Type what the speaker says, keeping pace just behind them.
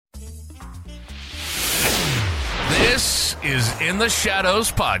This is In the Shadows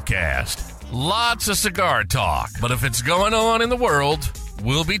podcast. Lots of cigar talk, but if it's going on in the world,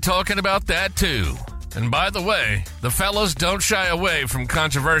 we'll be talking about that too. And by the way, the fellas don't shy away from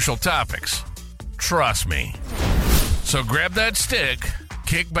controversial topics. Trust me. So grab that stick,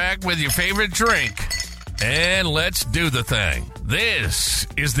 kick back with your favorite drink, and let's do the thing. This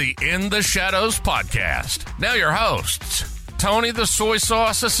is the In the Shadows podcast. Now your hosts, Tony the Soy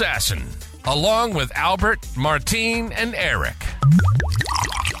Sauce Assassin, along with Albert, Martine, and Eric.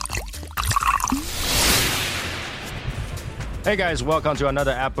 Hey guys, welcome to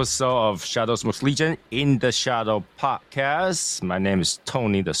another episode of Shadow Smoke Legion In the Shadow podcast. My name is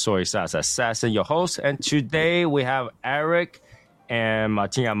Tony the Soy Sauce Assassin, your host, and today we have Eric and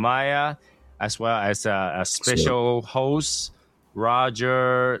Martine Amaya, as well as a special host,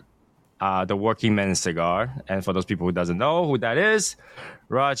 Roger, the Working Man Cigar. And for those people who doesn't know who that is,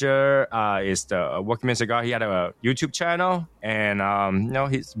 Roger is the Working Man Cigar. He had a YouTube channel, and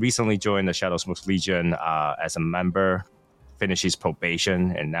he's recently joined the Shadow Smoke Legion as a member. Finished his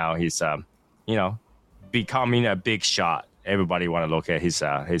probation, and now he's becoming a big shot. Everybody want to look at his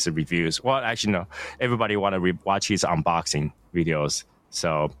reviews. Well, actually no, everybody want to watch his unboxing videos.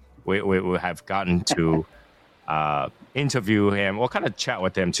 So we have gotten to interview him or kind of chat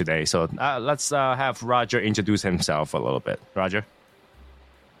with him today. So let's have Roger introduce himself a little bit. Roger.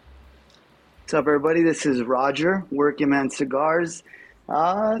 What's up, everybody? This is Roger, Working Man Cigars.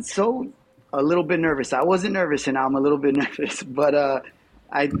 So a little bit nervous. I wasn't nervous, and now I'm a little bit nervous. But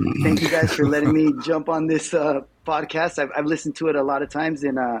I thank you guys for letting me jump on this podcast. I've listened to it a lot of times,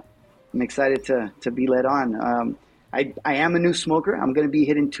 and I'm excited to be led on. I am a new smoker. I'm going to be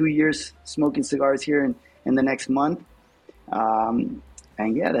hitting 2 years smoking cigars here in the next month. And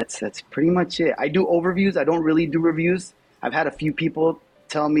yeah, that's pretty much it. I do overviews. I don't really do reviews. I've had a few people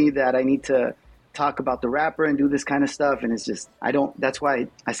tell me that I need to talk about the wrapper and do this kind of stuff, and it's just that's why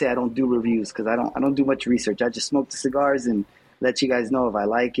I say I don't do reviews, because I don't do much research. I just smoke the cigars and let you guys know if I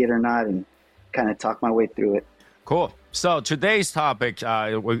like it or not, and kind of talk my way through it. Cool. So today's topic,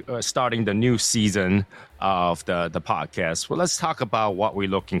 we're starting the new season of the podcast. Well, let's talk about what we're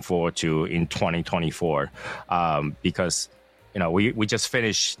looking forward to in 2024, because we just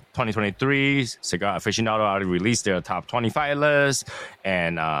finished 2023. Cigar Aficionado already released their top 25 list,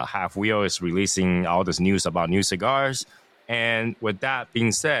 and Half Wheel is releasing all this news about new cigars. And with that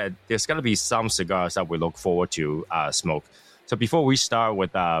being said, there's going to be some cigars that we look forward to smoke. So before we start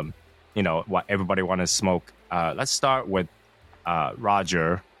with what everybody want to smoke, let's start with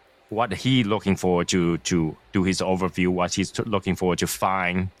Roger. What he looking forward to do his overview, what he's looking forward to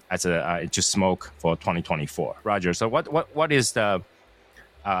find as to smoke for 2024. Roger, so what is the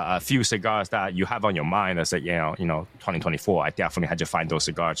a few cigars that you have on your mind that say 2024? I definitely had to find those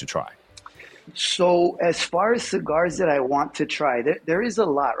cigars to try. So as far as cigars that I want to try, there is a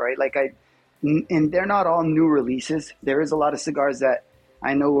lot, right? And they're not all new releases. There is a lot of cigars that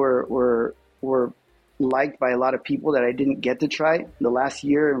I know were liked by a lot of people that I didn't get to try the last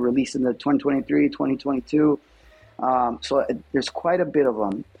year and released in the 2023, 2022. So there's quite a bit of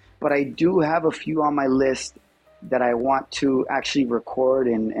them, but I do have a few on my list that I want to actually record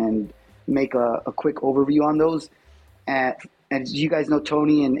and make a quick overview on those. And as you guys know,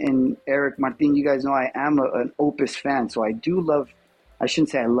 Tony and Eric, Martin, you guys know I am an Opus fan. So I do love, I shouldn't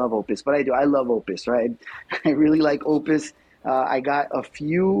say I love Opus, but I do. I love Opus, right? I really like Opus. I got a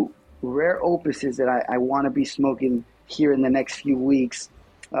few rare Opuses that I want to be smoking here in the next few weeks.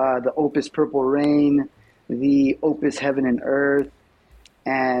 The Opus Purple Rain, the Opus Heaven and Earth,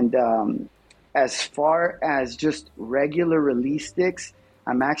 and as far as just regular release sticks,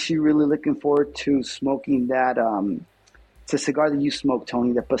 I'm actually really looking forward to smoking that. It's a cigar that you smoke,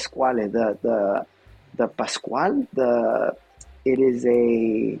 Tony, the Pasquale, the Pasquale. It is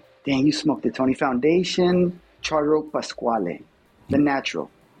you smoked it, Tony. Foundation Charred Oak Pasquale, the natural.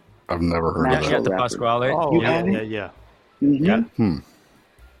 I've never heard of that. Yeah, the Pasquale. Oh, yeah. Mm-hmm. Yeah.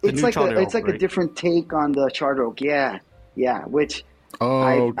 It's like a different take on the charred oak. Yeah. Which.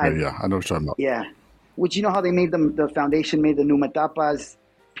 Oh, okay. Yeah, I know what you're talking about. Yeah, which you know how they made them. The Foundation made the Numatapas.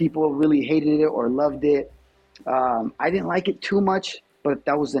 People really hated it or loved it. I didn't like it too much, but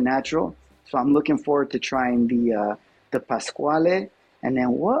that was the natural. So I'm looking forward to trying the Pasquale. And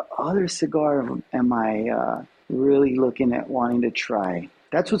then what other cigar am I really looking at wanting to try?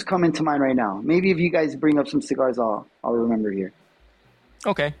 That's what's coming to mind right now. Maybe if you guys bring up some cigars, I'll remember here.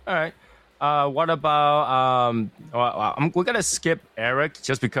 Okay, all right. What about, we're going to skip Eric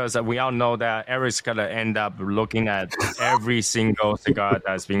just because we all know that Eric's going to end up looking at every single cigar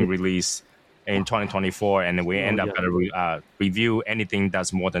that's being released in 2024, and we end up going to review anything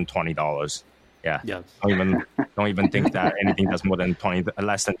that's more than $20. Yeah. Yes. Don't even think that anything that's more than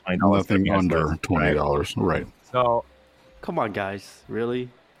less than $20. Nothing under $20, right? So Come on, guys. Really?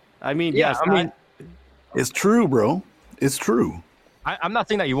 I mean, yeah, yes. I mean, It's true, bro. It's true. I'm not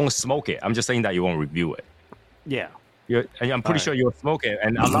saying that you won't smoke it. I'm just saying that you won't review it. Yeah. And I'm pretty sure you'll smoke it,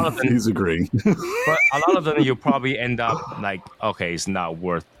 and a lot of them, He's agreeing. but a lot of them, you probably end up like, okay, it's not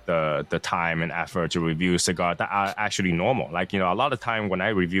worth the time and effort to review a cigar that are actually normal. Like, a lot of time when I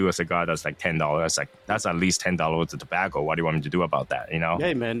review a cigar that's like $10, like that's at least $10 of tobacco. What do you want me to do about that?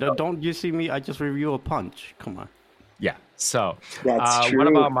 Hey, man, don't you see me? I just review a punch. Come on. Yeah. So, That's true. what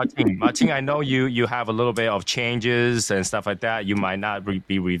about Martin? Martin, I know you have a little bit of changes and stuff like that. You might not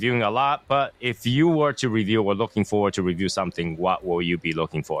be reviewing a lot, but if you were to review or looking forward to review something, what will you be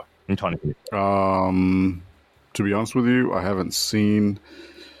looking for in 2020? To be honest with you, I haven't seen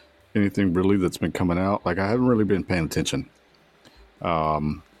anything really that's been coming out. Like, I haven't really been paying attention.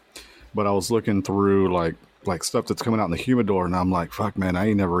 But I was looking through like stuff that's coming out in the humidor, and I'm like, fuck, man, I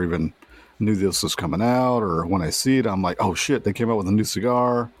ain't never even knew this was coming out. Or when I see it, I'm like, oh shit, they came out with a new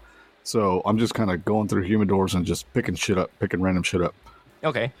cigar. So I'm just kind of going through humidors and just picking random shit up.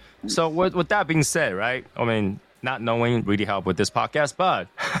 Okay. So with that being said, right? I mean, not knowing really helped with this podcast, but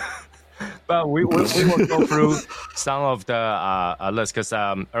we will go through some of the lists, because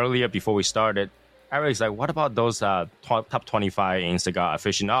earlier before we started, Eric's like, what about those top 25 in cigar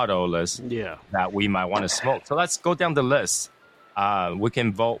aficionado lists that we might want to smoke? So let's go down the list. We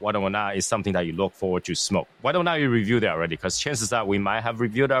can vote whether or not it's something that you look forward to smoke. Whether or not you reviewed it already, because chances are we might have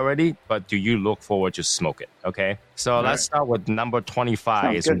reviewed it already, but do you look forward to smoke it? Okay. So let's start with number 25.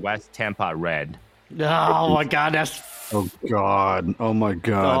 Sounds is good. West Tampa Red. Oh, my God. Oh God! Oh my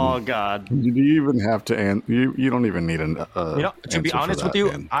God! Oh, God. Do you even have to? You don't even need an. To be honest with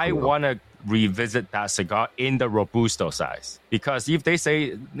you, I want to revisit that cigar in the Robusto size, because if they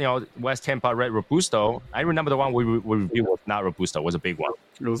say West Tampa Red Robusto, I remember the one we reviewed was not Robusto, it was a big one.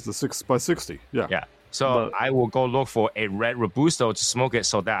 It was the 6x60. Yeah. Yeah. So I will go look for a red Robusto to smoke it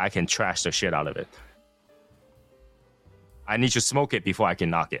so that I can trash the shit out of it. I need to smoke it before I can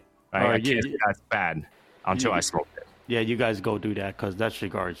knock it. Right? I can't say that's bad until I smoke it. Yeah, you guys go do that, because that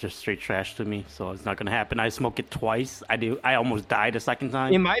cigar is just straight trash to me, so it's not going to happen. I smoke it twice. I almost died the second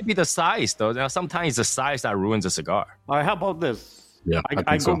time. It might be the size, though. Sometimes it's the size that ruins a cigar. All right, how about this? Yeah,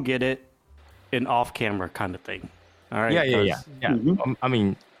 I go get it in off-camera kind of thing. All right? Yeah. I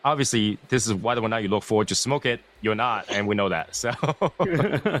mean, obviously, this is whether or not you look forward to smoke it. You're not, and we know that. So,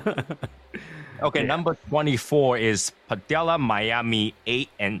 okay, number 24 is Padilla Miami 8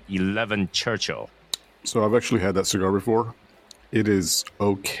 and 11 Churchill. So I've actually had that cigar before. It is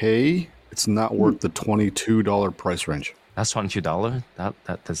okay. It's not worth the $22 price range. That's $22? That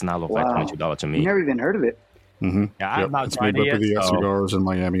does not look like $22 to me. Never even heard of it. Mm-hmm. Yeah, I've not it's tried made it by yet. PDS Cigars in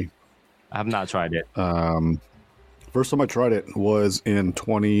Miami. I have not tried it. First time I tried it was in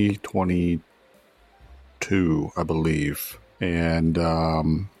 2022, I believe. And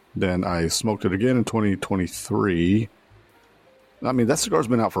then I smoked it again in 2023. I mean, that cigar's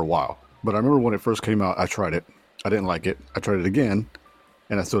been out for a while. But I remember when it first came out, I tried it. I didn't like it. I tried it again,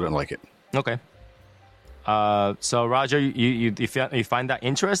 and I still didn't like it. Okay. So, Roger, you find that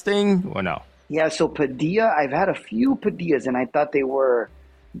interesting or no? Yeah, so Padilla, I've had a few Padillas, and I thought they were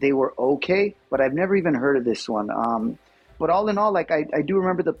okay, but I've never even heard of this one. But all in all, like I do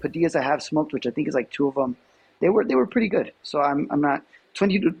remember the Padillas I have smoked, which I think is like 2 of them. They were pretty good. So I'm not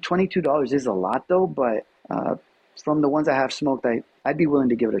 $22 is a lot though, but from the ones I have smoked, I'd be willing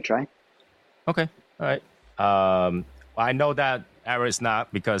to give it a try. Okay. All right. I know that Eric's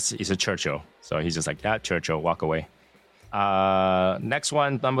not, because he's a Churchill. So he's just like, yeah, Churchill, walk away. Next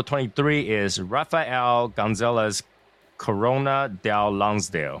one, number 23 is Rafael Gonzalez Corona del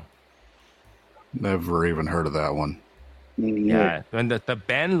Lonsdale. Never even heard of that one. Maybe Yeah. And the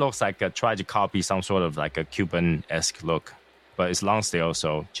band looks like tried to copy some sort of like a Cuban-esque look. But it's Lonsdale,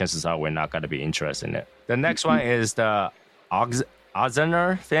 so chances are we're not going to be interested in it. The next one is the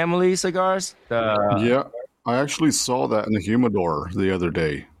Ozener family cigars. Yeah, I actually saw that in the humidor the other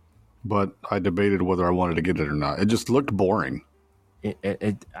day, but I debated whether I wanted to get it or not. It just looked boring.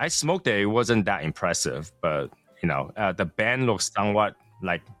 I smoked it. It wasn't that impressive, but the band looks somewhat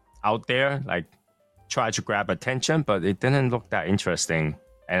like out there, like try to grab attention, but it didn't look that interesting.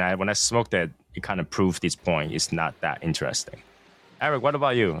 And when I smoked it, it kind of proved this point. It's not that interesting. Eric, what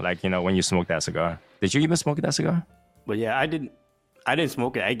about you? Like, when you smoked that cigar, did you even smoke that cigar? But yeah, I didn't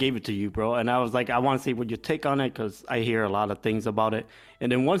smoke it. I gave it to you, bro. And I was like, I want to see what your take on it, because I hear a lot of things about it.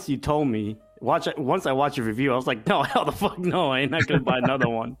 And then once you told me, once I watched your review, I was like, no, hell the fuck no. I ain't not going to buy another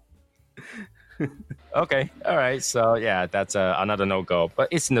one. Okay, all right. So yeah, that's another no go, but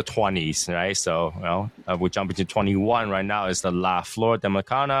it's in the 20s, right? So we're jumping to 21 right now. Is the La Flor de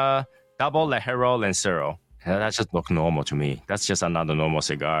Macana Double Lejero Lancero? That just looks normal to me. That's just another normal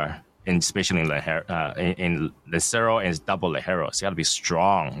cigar, and especially in Lancero and Double Lejero. It's got to be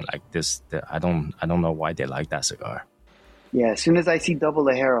strong like this. I don't know why they like that cigar. Yeah, as soon as I see double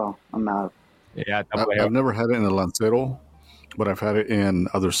Lejero, I'm out. Yeah, Double Lejero. I've never had it in a Lancero, but I've had it in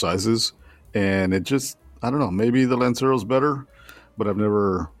other sizes, and it just, I don't know, maybe the Lancero's better, but I've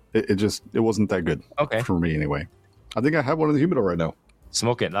never, it wasn't that good. Okay. For me anyway. I think I have one in the humidor right now.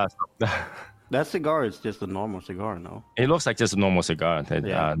 Smoke it. That cigar is just a normal cigar, no? It looks like just a normal cigar,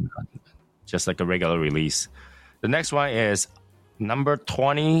 just like a regular release. The next one is number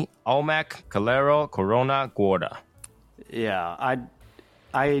 20, Olmec Calero Corona Gorda. Yeah,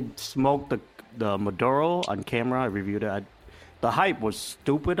 I smoked the Maduro on camera. I reviewed it. The hype was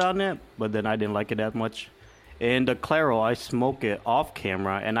stupid on it, but then I didn't like it that much. And the Claro, I smoked it off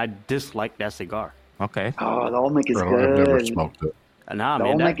camera, and I disliked that cigar. Okay. Oh, the Olmec is I've good. never smoked it. Nah, The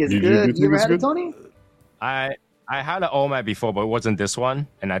man, Olmec is you good. think You ever it's had it, good? Tony? I had an Olmec before, but it wasn't this one,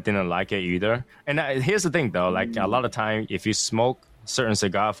 and I didn't like it either. And here's the thing, though: like a lot of time, if you smoke certain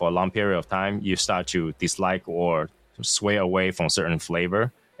cigar for a long period of time, you start to dislike or sway away from certain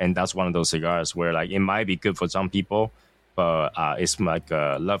flavor, and that's one of those cigars where like it might be good for some people, but it's like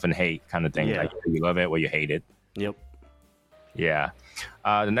a love and hate kind of thing. Yeah. Like you love it or you hate it. Yep. Yeah.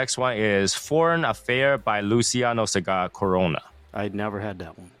 The next one is Foreign Affair by Luciano Cigar Corona. I never had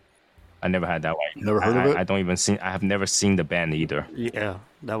that one. I never had that one. Never heard of it? I don't even see. I have never seen the band either. Yeah,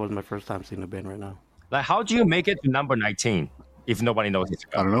 that was my first time seeing the band right now. Like, how do you make it to number 19 if nobody knows it's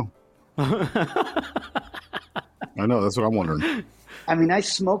I don't know. I know, that's what I'm wondering. I mean, I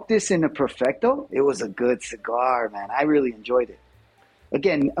smoked this in a Perfecto. It was a good cigar, man. I really enjoyed it.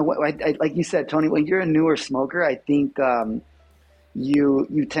 Again, like you said, Tony, when you're a newer smoker, I think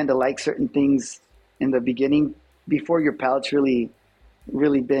you tend to like certain things in the beginning before your palate's really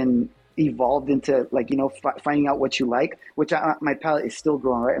been evolved into finding out what you like. Which my palate is still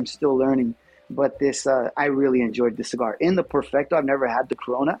growing, right? I'm still learning. But this, I really enjoyed the cigar. In the Perfecto, I've never had the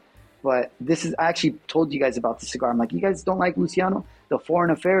Corona. But this is, I actually told you guys about the cigar. I'm like, you guys don't like Luciano? The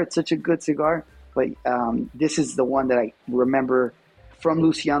Foreign Affair, it's such a good cigar. But this is the one that I remember from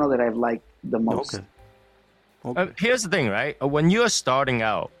Luciano that I've liked the most. Okay. Here's the thing, right? When you're starting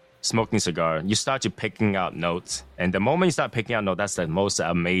out smoking cigar, you start to picking out notes. And the moment you start picking out notes, that's the most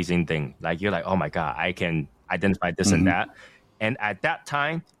amazing thing. Like, you're like, oh my God, I can identify this and that. And at that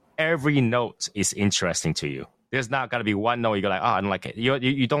time, every note is interesting to you. There's not going to be one note you go like, oh, I don't like it.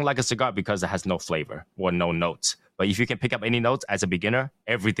 You don't like a cigar because it has no flavor or no notes. But if you can pick up any notes as a beginner,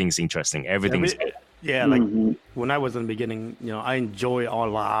 everything's interesting. Everything's Yeah, like when I was in the beginning, I enjoy a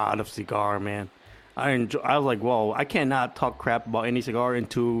lot of cigar, man. I was like, whoa, I cannot talk crap about any cigar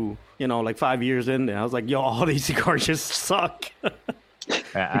into, like 5 years in. And I was like, yo, all these cigars just suck.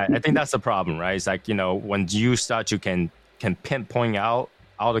 I think that's the problem, right? It's like, when you start to can pinpoint out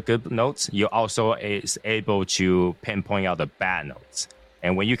all the good notes, you also is able to pinpoint out the bad notes.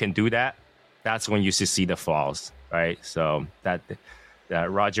 And when you can do that, that's when you see the flaws, right? So that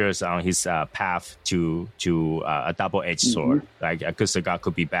Roger is on his path to a double-edged sword. Like a good cigar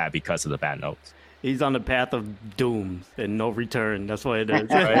could be bad because of the bad notes. He's on the path of doom and no return. That's what it is.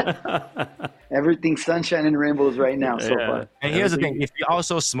 Right? Everything's sunshine and rainbows right now so far. And here's the thing. If you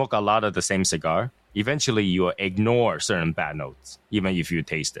also smoke a lot of the same cigar, eventually you will ignore certain bad notes, even if you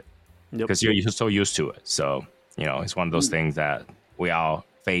taste it. Because you're so used to it. So, it's one of those things that we all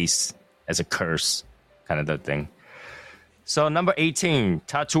face as a curse kind of the thing. So number 18,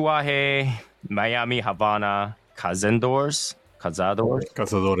 Tatuaje, Miami, Havana, Cazadores.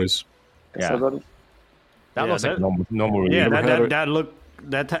 Cazadores. Yeah. That looks like normal. Yeah, Really.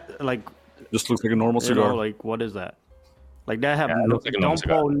 like just looks like a normal cigar. Like what is that? Like that have don't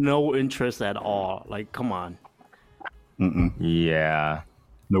pull no interest at all. Like, come on. Yeah.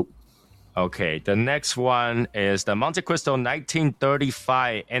 Nope. Okay, the next one is the Monte Cristo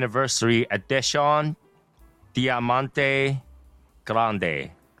 1935 Anniversary Edition Diamante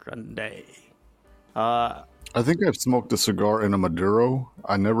Grande. I think I've smoked a cigar in a Maduro.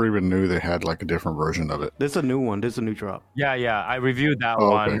 I never even knew they had like a different version of it. This is a new one. This is a new drop. Yeah. I reviewed that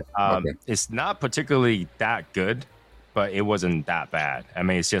one. Okay. It's not particularly that good, but it wasn't that bad. I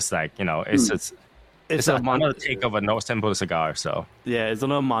mean, it's just like, it's another take of a simple cigar. So yeah, it's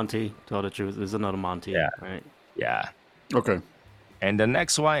another Monte. To tell the truth, it's another Monte. Yeah. Right. Yeah. Okay. And the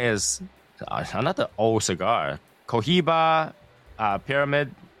next one is another old cigar, Cohiba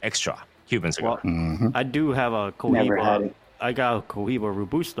Pyramid Extra Cuban cigar. Well, I do have a Never had Cohiba it. I got a Cohiba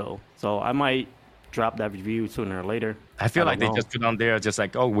Robusto, so I might drop that review sooner or later. I feel like don't they know. just put on there, just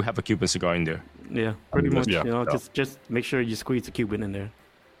like, oh, we have a Cuban cigar in there. Yeah, pretty much. yeah. You know, So- just make sure you squeeze the Cuban in there.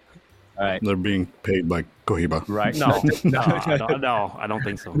 All right. They're being paid by Cohiba. Right. No, no, I don't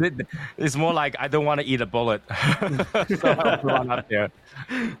think so. It's more like I don't want to eat a bullet. So I'll put one up there.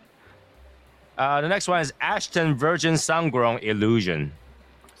 The next one is Ashton Virgin Sun-Grown Illusion.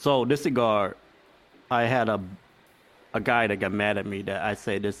 So this cigar, I had a guy that got mad at me that I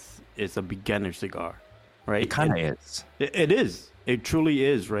say this is a beginner cigar, right? It kind of is. It is. It truly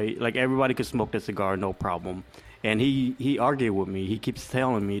is, right? Like everybody could smoke this cigar, no problem. And he argued with me. He keeps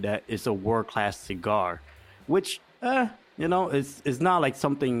telling me that it's a world-class cigar, which, you know, it's not like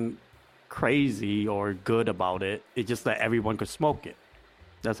something crazy or good about it. It's just that everyone could smoke it.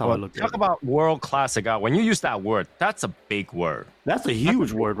 That's how I look at Talk it. about world-class cigar. When you use that word, that's a big word, That's a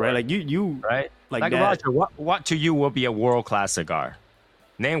huge word, right? Like you right? like Like that. Roger, what to you will be a world-class cigar?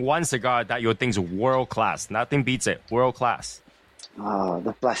 Name one cigar that you think is world-class. Nothing beats it. World-class. Oh,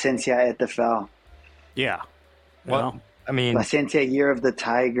 the Plasencia Etefel. Yeah. You Well, know? I mean, Plasencia Year of the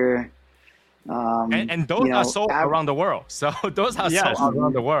Tiger. and those you know, are sold around the world. So those are Yes. sold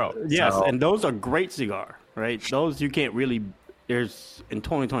around the world. Yes, So- and those are great cigar, right? Those you can't really. There's in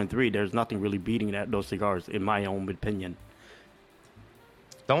 2023. There's nothing really beating those cigars, in my own opinion.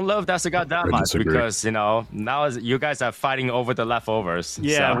 don't love that cigar that much disagree. because now you guys are fighting over the leftovers.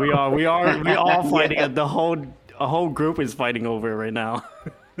 Yeah, So- we all fighting. The whole group is fighting over it right now.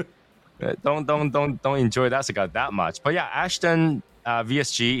 Don't enjoy that cigar that much. But yeah, Ashton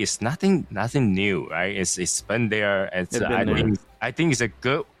VSG is nothing new, right? It's been there. It's been there. I think it's a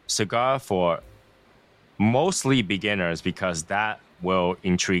good cigar for mostly beginners because that will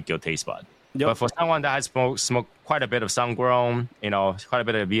intrigue your taste bud. Yep. But for someone that has smoked quite a bit of sun-grown, quite a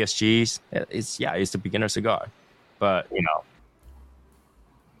bit of VSGs, it's a beginner cigar. But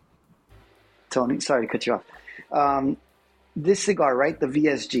Tony, sorry to cut you off. This cigar, right? The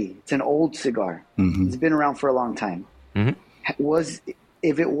VSG. It's an old cigar. It's been around for a long time.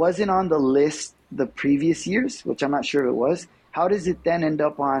 If it wasn't on the list the previous years, which I'm not sure if it was, how does it then end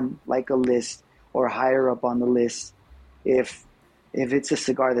up on like a list or higher up on the list if it's a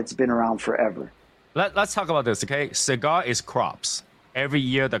cigar that's been around forever? Let's talk about this, okay? Cigar is crops. Every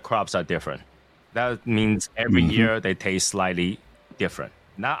year the crops are different. That means every year they taste slightly different.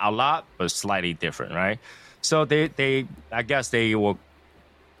 Not a lot, but slightly different, right? So I guess they will,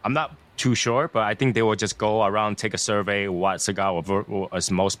 I'm not too sure, but I think they will just go around, take a survey, what cigar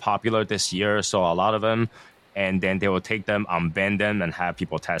was most popular this year, so a lot of them, and then they will take them, unbend them, and have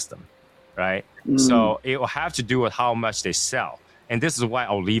people test them, right? So it will have to do with how much they sell. And this is why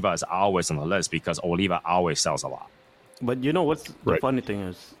Oliva is always on the list, because Oliva always sells a lot. But you know what's the Right. funny thing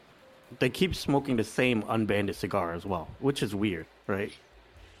is, they keep smoking the same unbanded cigar as well, which is weird, right?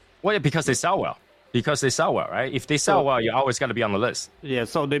 Well, yeah, because they sell well. Because they sell well, right? If they sell well, you always got to be on the list. Yeah,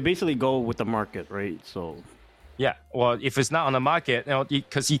 so they basically go with the market, right? So Yeah. Well, if it's not on the market,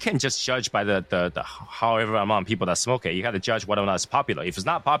 because you can't just judge by the however amount of people that smoke it. You got to judge whether or not it's popular. If it's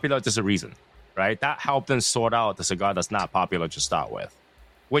not popular, there's a reason, right? That helped them sort out the cigar that's not popular to start with.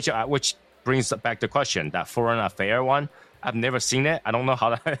 Which brings back the question, that Foreign Affair one, I've never seen it. I don't know how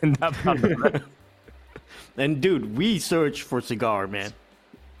that ended up on the list. And dude, we search for cigar, man.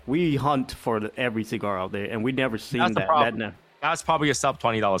 We hunt for every cigar out there, and we never seen That's the that. problem. That's probably a sub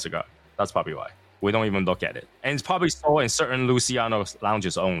 $20 cigar. That's probably why. We don't even look at it. And it's probably sold in certain Luciano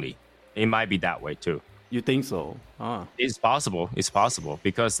lounges only. It might be that way too. You think so? Huh. It's possible. It's possible.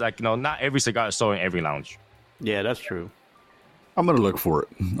 Because not every cigar is sold in every lounge. Yeah, that's true. I'm gonna look for it.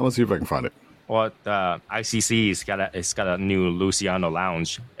 I'm gonna see if I can find it. Well, ICC it's got a new Luciano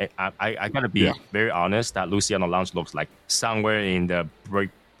lounge. I gotta be very honest. That Luciano lounge looks like somewhere in the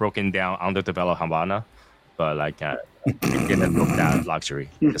broken down, underdeveloped Havana, but it didn't look that luxury.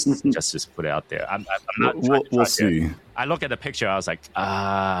 Just put it out there. I'm not. We'll see. I look at the picture. I was like,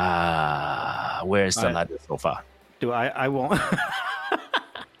 where's the leather sofa? Do I won't.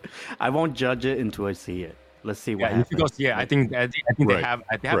 I won't judge it until I see it. Let's see what happens. Because I think they Right. have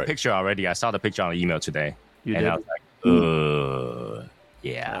a Right. picture already. I saw the picture on the email today, You and did? I was like,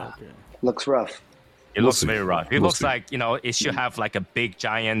 yeah. Okay. Looks rough. It looks see. very rough. It We'll looks see. like, it should have like a big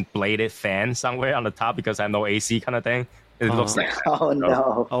giant bladed fan somewhere on the top because I have no AC kind of thing. It looks like that. Oh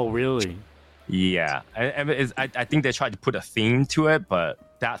no. Oh, really? Yeah. I think they tried to put a theme to it, but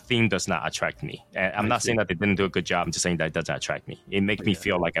that theme does not attract me. And I'm not saying that they didn't do a good job. I'm just saying that it doesn't attract me. It makes me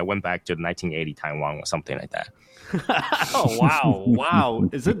feel like I went back to the 1980 Taiwan or something like that. Oh, wow. Wow.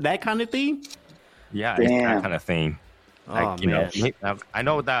 Is it that kind of theme? Yeah, it's that Damn. kind of thing. Oh, I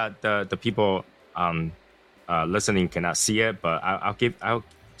know that the people listening cannot see it, but I'll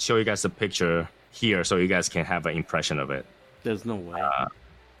show you guys the picture here so you guys can have an impression of it. There's no way.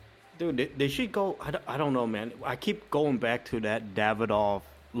 Dude, they should go. I don't know, man. I keep going back to that Davidoff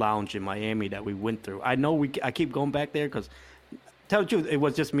lounge in Miami that we went through. I keep going back there because, tell the truth, it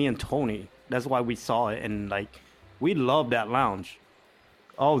was just me and Tony. That's why we saw it, and like, we love that lounge.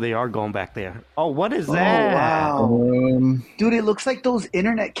 Oh, they are going back there. Oh, what is that? Wow. Dude, it looks like those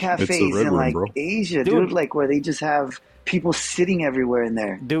internet cafes in like Asia, dude, like where they just have people sitting everywhere in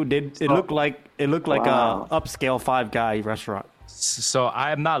there. Dude, it looked like a upscale Five Guy restaurant. So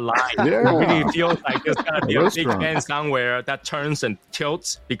I'm not lying. It really feels like there's gonna be a big fan somewhere that turns and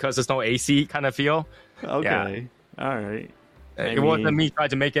tilts because there's no AC kind of feel. Okay, all right. It wasn't me trying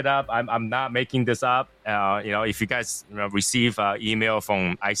to make it up. I'm not making this up. If you guys receive email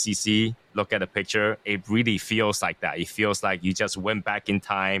from ICC, look at the picture. It really feels like that. It feels like you just went back in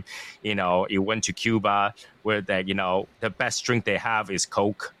time. You went to Cuba where the best drink they have is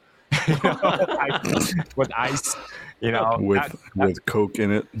Coke. With ice. With Coke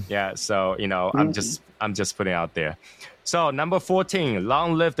in it. Yeah, so I'm just putting it out there. So number 14,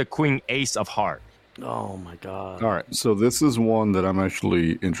 Long Live the Queen, Ace of Heart. Oh my God! All right, so this is one that I'm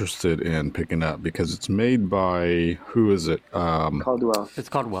actually interested in picking up because it's made by, who is it? Caldwell. It's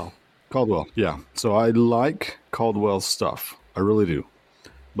Caldwell. Caldwell, yeah. So I like Caldwell's stuff, I really do.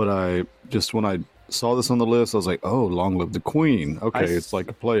 But when I saw this on the list, I was like, oh, Long Live the Queen. Okay, it's like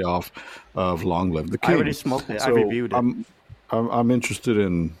a playoff of Long Live the King. I already smoked it. So I reviewed it. I'm interested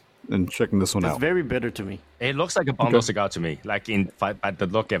in checking this one out. It's very bitter to me. It looks like a bundle cigar to me. Like by the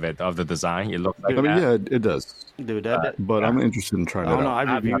look of it, of the design, it looks like. It does. Dude, but I'm interested in trying it out. I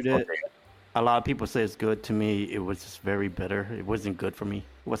don't know. I reviewed it. A lot of people say it's good. To me, it was just very bitter. It wasn't good for me.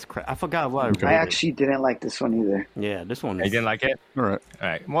 It was I forgot what I actually didn't like this one either. Yeah, this one. You didn't like it? All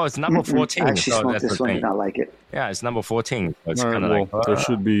right. Well, it's number 14. I actually smoked this one. Did not like it. Yeah, it's number 14. So it's all right. There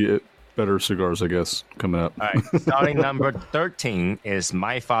should be better cigars, I guess, coming up. All right. Starting number 13 is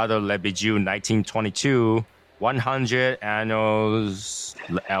My Father Le Bijou 1922 100 Annos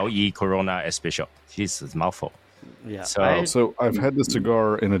LE Corona Especial. Jeez, it's a mouthful. Yeah. So I've had the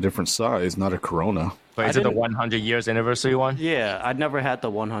cigar in a different size, not a Corona. But is it the 100 years anniversary one? Yeah, I'd never had the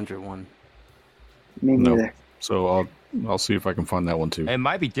 100 one. Me neither. No. So I'll see if I can find that one too. It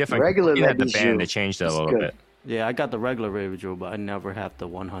might be different. Regular you had the Le band, Bijou they changed it a little good. bit. Yeah, I got the regular Le Bijou, but I never had the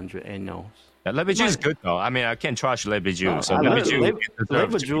 100 Annos. Yeah, Le Bijou is good though. I mean, I can't trust Le Bijou. No, so Le Bijou Le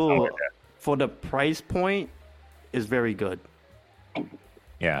Bijou for the price point is very good.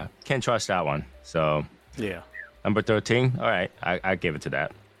 Yeah, can't trust that one. So yeah. Number 13. All right, I gave it to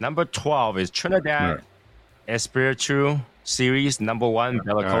that. Number 12 is Trinidad Espiritu Series number 1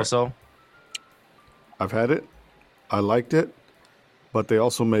 Bellicoso. Right. I've had it. I liked it. But they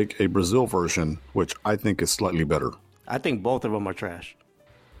also make a Brazil version, which I think is slightly better. I think both of them are trash.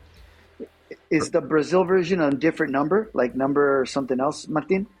 Is the Brazil version a different number? Like number something else,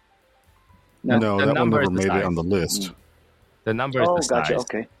 Martin? No, that one never made it on the list. The number is the size. Gotcha.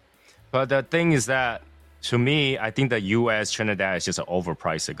 Okay. But the thing is that, to me, I think the U.S. Trinidad is just an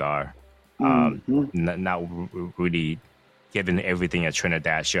overpriced cigar. Not really giving everything that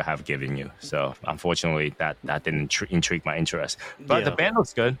Trinidad should have given you. So unfortunately, that didn't intrigue my interest. But the band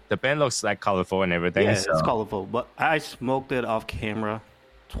looks good. The band looks like colorful and everything. Yeah, it's colorful. But I smoked it off camera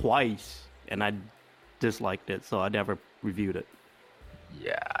twice, and I disliked it, so I never reviewed it.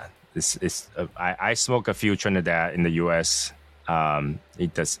 Yeah, I smoke a few Trinidad in the U.S.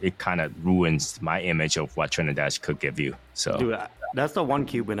 It kind of ruins my image of what Trinidad could give you. So, dude, that's the one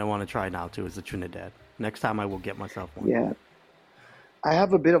Cuban I want to try now too. Is the Trinidad. Next time I will get myself one. Yeah, I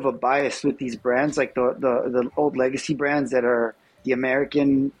have a bit of a bias with these brands, like the old legacy brands that are the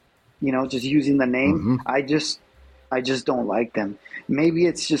American, just using the name. I just don't like them. Maybe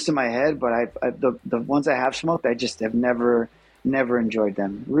it's just in my head, but the ones I have smoked, I just have never enjoyed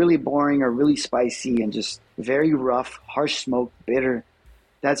them. Really boring or really spicy and just very rough, harsh smoke, bitter.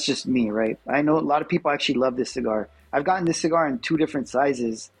 That's just me, right? I know a lot of people actually love this cigar. I've gotten this cigar in 2 different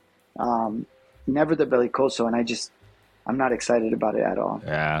sizes. Never the Bellicoso, and I'm not excited about it at all.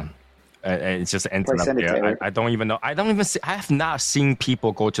 Yeah. It's just ending up there. I don't even know. I have not seen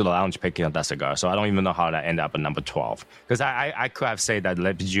people go to the lounge picking up that cigar, so I don't even know how that ended up at number 12. Because I could have said that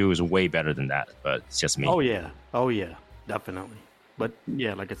Le Bijou is way better than that, but it's just me. Oh yeah, definitely. But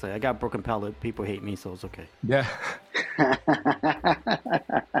yeah, like I said, I got broken palate. People hate me, so it's okay. Yeah.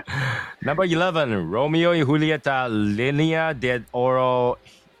 Number 11, Romeo y Julieta, Línea de Oro,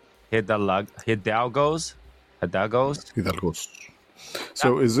 Hidalgos.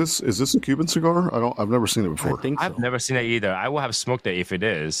 So is this a Cuban cigar? I've never seen it before. I think so. I've never seen it either. I will have smoked it if it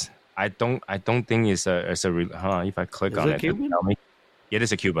is. I don't think it's hold on, if I click Is on it it, Cuban? tell me. It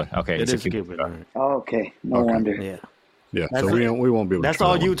is a Cuban. Okay, It it's is a Cuban. Cuban. Right. Oh, okay. No Okay. wonder. Yeah. Yeah, That's so we won't be able to That's try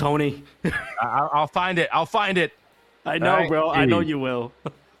all that you, one. Tony. I'll find it. I'll find it. I know, Alright. bro. I know you will.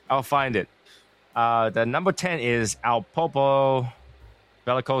 I'll find it. The number 10 is Al Popo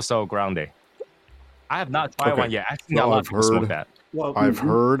Bellicoso Grande. I have not tried Okay. one yet. I think So a lot I've of people smoke heard- that. Well, I've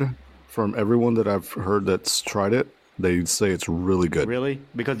heard from everyone that I've heard that's tried it, they say it's really good. really?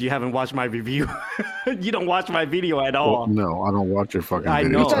 Because you haven't watched my review. You don't watch my video at all. Well, no, I don't watch your fucking I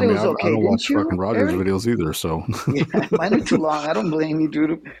videos. know. You thought it was okay, I don't didn't watch you, fucking Roger's Eric? videos either, so. Yeah, mine are too long. I don't blame you,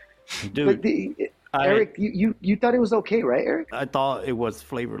 dude. Dude, But Eric, you thought it was okay, right, Eric? I thought it was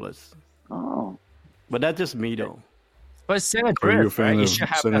flavorless. Oh, But that's just me, though. But San Are you a Andreas, fan right? It of should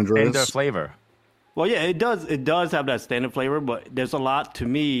have San that Andreas? standard flavor. Well, yeah, it does. It does have that standard flavor, but there's a lot. To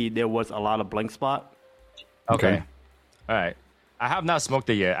me, there was a lot of blank spot. Okay. All right. I have not smoked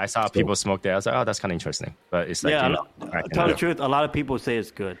it yet. I saw people smoke it. I was like, oh, that's kind of interesting. But it's like, Yeah, you know, to tell the truth, a lot of people say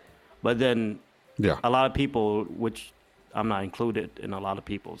it's good, but then Yeah. a lot of people, which I'm not included in a lot of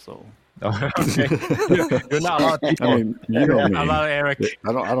people, so okay. You're not a lot of people. I mean, you know me. A lot of Eric.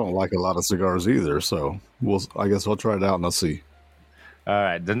 I don't like a lot of cigars either, so I guess I'll try it out and I'll see. All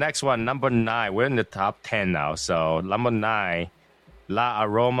right. The next one, number 9. We're in the top 10 now. So number 9, La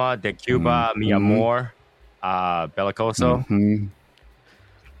Aroma de Cuba, Mi Amor, Bellicoso.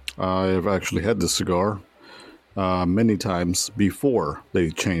 I've actually had this cigar many times before they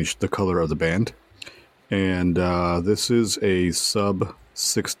changed the color of the band. And this is a sub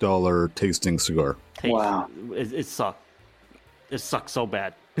 $6 tasting cigar. taste, Wow. it sucked. It sucked so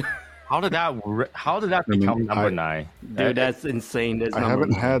bad, How did that become number 9? dude. That's insane. That's I number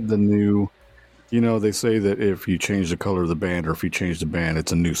haven't 9. had the new, they say that if you change the color of the band or if you change the band,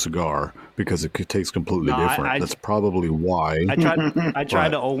 it's a new cigar because it could taste completely No, different. I- That's probably why. I tried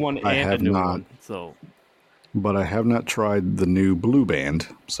the old one I and the have new not. one. So But I have not tried the new blue band,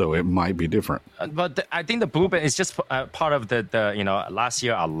 so it might be different. But I think the blue band is just part of the last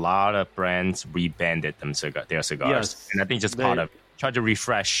year a lot of brands rebanded their cigars, Yes, and I think just they- part of try to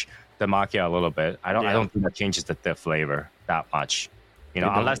refresh the market a little bit. I Yeah. don't think that changes the flavor that much. It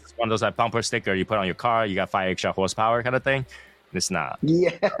don't. Unless it's one of those like bumper sticker you put on your car, you got 5 extra horsepower kind of thing. It's not. yeah.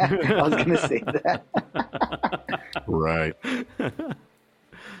 I was gonna say that. Right.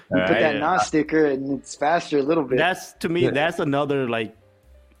 You put that NOS sticker and it's faster a little bit. that's to me. That's another like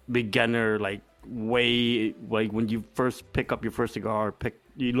beginner like way like when you first pick up your first cigar.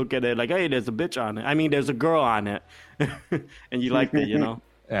 You look at it like, hey, there's a bitch on it. I mean, there's a girl on it, and you like it, you know.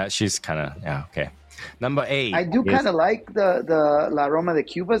 Yeah, she's kind of okay. Number 8. I do is- kind of like the La Roma de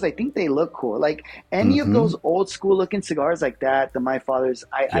Cubas. I think they look cool. Like any of those old school looking cigars like that, the My Father's,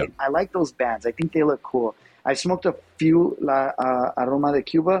 I like those bands. I think they look cool. I smoked a few La Aroma de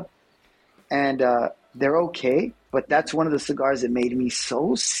Cuba, and they're okay. But that's one of the cigars that made me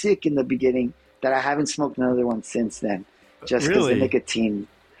so sick in the beginning that I haven't smoked another one since then, just because Really? the nicotine.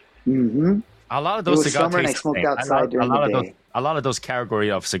 Mm-hmm. A lot of It those was cigars summer and I taste the smoked same. outside during a lot the of day. those, a lot of those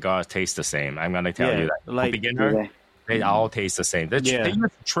category of cigars taste the same. I'm gonna tell Yeah, you that. like- For beginner, Do they all taste the same. They Yeah.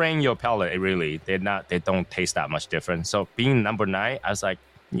 just train your palate. Really, they don't taste that much different. So being number 9, I was like,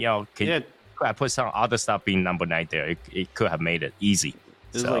 could I put some other stuff being number 9 there? It could have made it easy.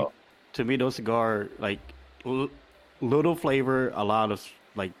 It's So like to me, those cigar like little flavor, a lot of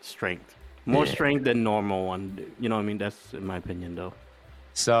like strength, more strength than normal one. You know what I mean? That's in my opinion, though.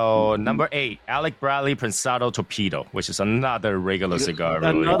 So number 8, Alec Bradley Prensado Torpedo, which is another regular cigar.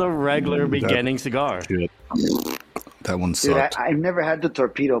 Really. Another regular beginning cigar. Shit. That one Dude, sucked. I've never had the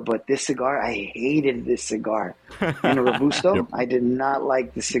Torpedo, but this cigar, I hated this cigar. In a Robusto, Yep. I did not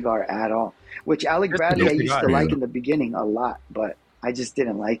like the cigar at all. Which Alec It's a Bradley, good I used cigar, to like yeah. in the beginning a lot, but I just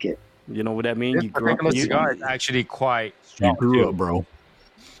didn't like it. You know what that means? This You grew up. particular cigar is actually quite You strong. grew too. up, bro.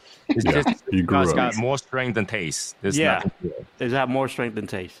 It's Yeah, just, you grew it's up. got more strength than taste. There's Yeah. nothing to it. They have more strength than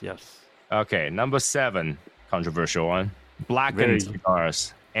taste. Yes. Okay, number 7, controversial one. Blackened Very.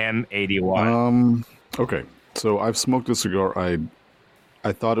 cigars, M81. Okay. So I've smoked a cigar.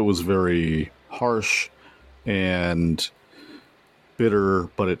 I thought it was very harsh and bitter,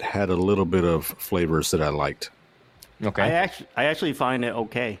 but it had a little bit of flavors that I liked. Okay, I actually find it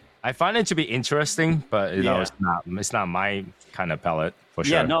okay. I find it to be interesting, but Yeah. it's not my kind of palate for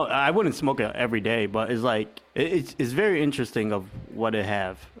sure. Yeah, no, I wouldn't smoke it every day, but it's like it's very interesting of what it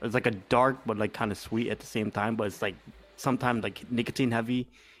have. It's like a dark but like kind of sweet at the same time, but it's like sometimes like nicotine heavy.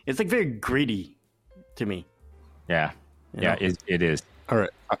 It's like very gritty to me. yeah, You yeah. know? It is. All right.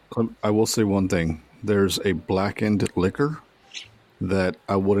 I will say one thing. There's a blackened liquor that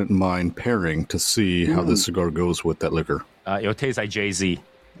I wouldn't mind pairing to see how this cigar goes with that liquor. It'll taste like Jay-Z.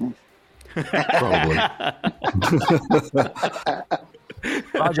 Probably.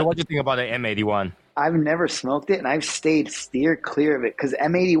 Roger, what do you think about the M81? I've never smoked it, and I've steer clear of it because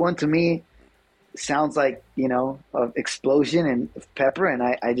M81 to me sounds like, of explosion and pepper, and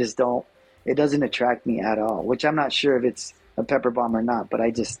I just don't. It doesn't attract me at all. Which I'm not sure if it's a pepper bomb or not, but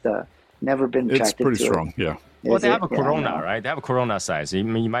I just never been attracted It's pretty to strong, it. yeah. Well, they have a Yeah, Corona, right? They have a Corona size. You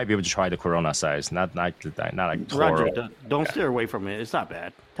might be able to try the Corona size, not like Toro. Roger, don't steer away from it. It's not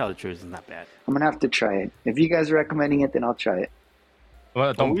bad. Tell the truth, it's not bad. I'm gonna have to try it. If you guys are recommending it, then I'll try it.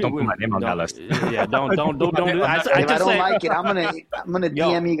 Well, don't put my name on that list. Yeah, don't do that. If I don't like it, I'm gonna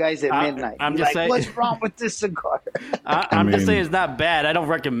DM you guys at midnight. I'm Be just like, saying- what's wrong with this cigar? I'm just mean- saying it's not bad. I don't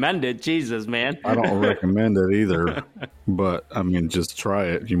recommend it. Jesus, man. I don't recommend it either, but I mean, just try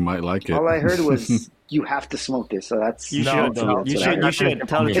it. You might like it. All I heard was you have to smoke this, so that's You No, should. no, You so should. You that's should not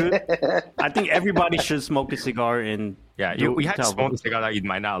tell the for me. truth. I think everybody should smoke a cigar and Yeah, we had to smoke a cigar that you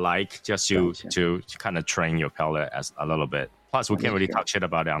might not like, just to kind of train your palate as a little bit. Plus, we can't really talk shit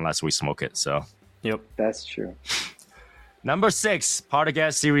about it unless we smoke it. So, Yep. That's true. number 6,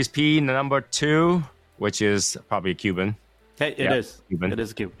 Partagas Series P. Number 2, which is probably Cuban. Hey, Yeah, it is. Cuban. It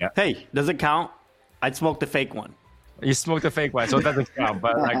is Cuban. Yeah. Hey, does it count? I'd smoke the fake one. You smoked the fake one, so it doesn't count.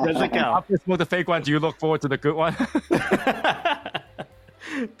 But like, Doesn't count. after you smoke the fake one, do you look forward to the good one?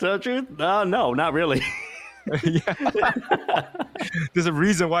 Tell the truth? No, not really. There's a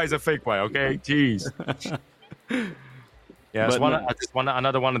reason why it's a fake one, okay? Jeez. Yeah, it's But I just want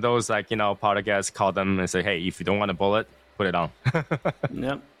another one of those, like, Partagas, call them and say, hey, if you don't want a bullet, put it on.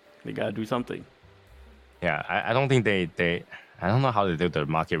 Yep. They gotta do something. Yeah, I don't think they I don't know how they do the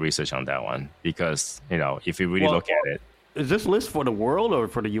market research on that one because, if you really Well- look at it, Is this list for the world or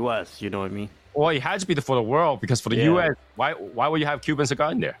for the U.S.? You know what I mean? well, it has to be for the world because for the Yeah. U.S., why would you have Cuban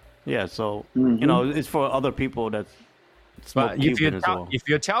cigar in there? Yeah. So Mm-hmm. it's for other people that smoke But if Cuban as well. if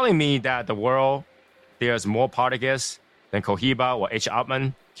you're telling me that the world there's more Partagas than Cohiba or H.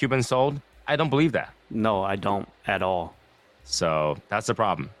 Upman Cuban sold, I don't believe that. No, I don't at all. So that's the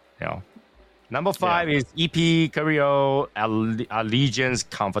problem. Number 5 is EP Carrillo Allegiance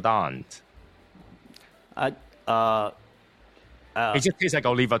Confidant. It just tastes like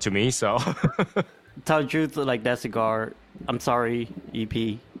Oliva to me. So Tell the truth, like that cigar. I'm sorry,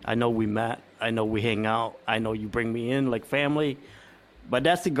 EP. I know we met. I know we hang out. I know you bring me in like family, but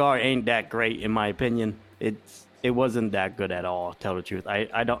that cigar ain't that great in my opinion. It wasn't that good at all. Tell the truth.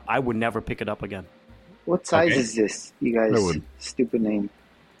 I would never pick it up again. What size Okay. is this, you guys? I would. Stupid name.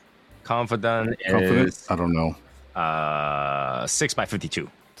 Confidant Confident? is I don't know. 6x52.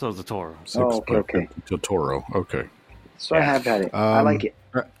 So it's a Toro. Oh, okay. Toro. Okay. So I have had it. I like it.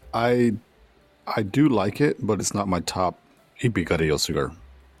 I do like it, but it's not my top EP Carrillo cigar.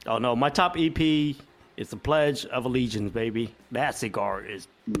 Oh no, my top EP is the Pledge of Allegiance, baby. That cigar is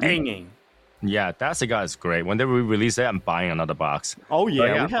banging. Yeah, that cigar is great. When they release it, I'm buying another box. Oh yeah,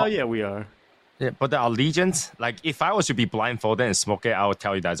 yeah. hell yeah, we are. Yeah, but the Allegiance, like if I was to be blindfolded and smoke it, I would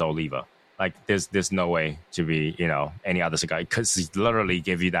tell you that's Oliva. Like there's no way to be, any other cigar because it literally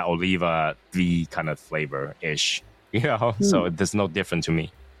give you that Oliva V kind of flavor ish. So there's no different to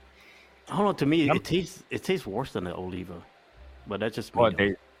me. I don't know. To me, it tastes worse than the Oliva, but that's just me. Well,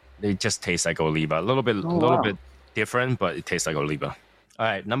 they just taste like Oliva. A little bit different, but it tastes like Oliva. All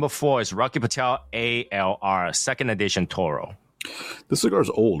right, number 4 is Rocky Patel ALR Second Edition Toro. This cigar is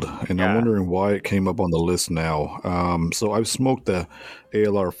old, and Yeah. I'm wondering why it came up on the list now. So I've smoked the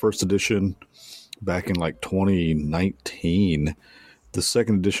ALR First Edition back in like 2019. The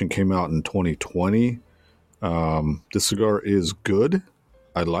second edition came out in 2020. This cigar is good.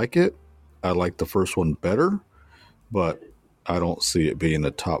 I like it. I like the first one better, but I don't see it being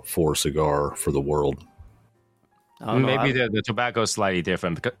a top 4 cigar for the world. I don't know, Maybe the tobacco is slightly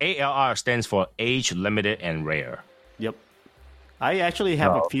different because ALR stands for Age Limited and Rare. Yep. I actually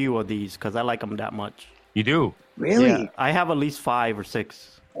have a few of these because I like them that much. You do? Really? Yeah, I have at least 5 or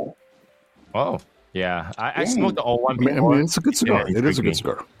 6. Oh, yeah. I smoked the old one I before. mean, it's a good cigar. Yeah, It is a me. good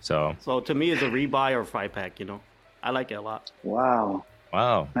cigar. So, So to me, it's a rebuy or 5-pack. I like it a lot. Wow.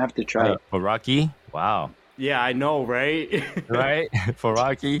 wow. I have to try it. For Rocky, wow. Yeah, I know, right? Right? For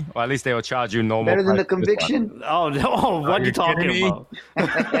Rocky, or at least they will charge you normal. Better than the price for this one. conviction? Oh no! What are you you talking kidding me?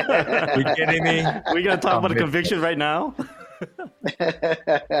 about? You kidding me? We gonna talk about the conviction right now?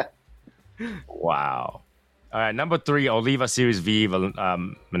 Wow. All right, number 3, Oliva Series V,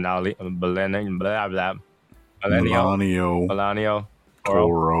 Millennial. Melanio,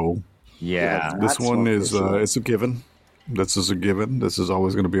 Toro. Yeah. Not This one smoked is this yet. it's a given. This is a given. This is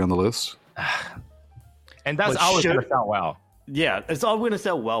always going to be on the list. And that's But always going to should- sound well. Yeah, it's all going to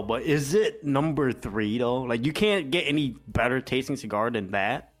sell well, but is it number 3 though? Like, you can't get any better tasting cigar than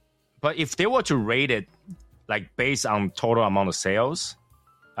that. But if they were to rate it, like based on total amount of sales,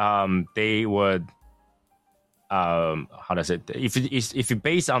 they would. How does it? If you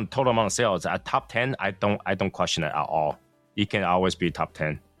based on total amount of sales, at top 10, I don't question it at all. It can always be top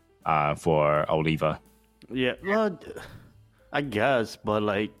 10, for Oliva. Yeah, well, I guess, but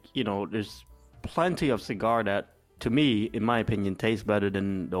like, you know, there's plenty of cigar that, to me, in my opinion, tastes better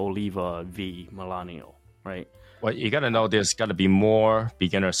than the Oliva V Milano, right? Well, you gotta know there's gotta be more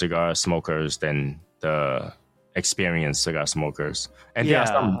beginner cigar smokers than the experienced cigar smokers, and there are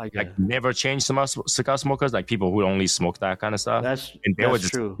some like never change cigar smokers, like people who only smoke that kind of stuff. And they would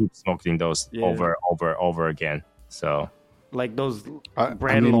just keep smoking those over again. So, like those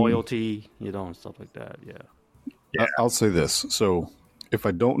brand loyalty, you know, and stuff like that. Yeah. I'll say this: so if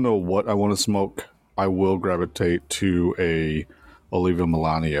I don't know what I want to smoke, I will gravitate to a Oliva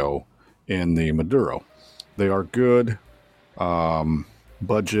Milano in the Maduro. They are good.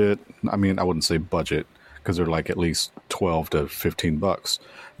 Budget. I mean, I wouldn't say budget because they're like at least $12 to $15,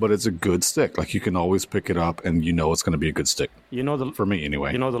 but it's a good stick. Like, you can always pick it up, and you know it's going to be a good stick. You know, for me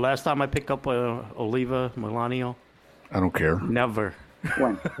anyway. You know, the last time I picked up a Oliva Milano, I don't care. Never.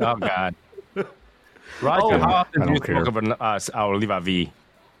 Oh God. Roger, how often do you smoke an Oliva V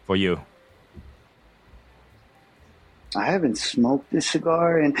for you? I haven't smoked this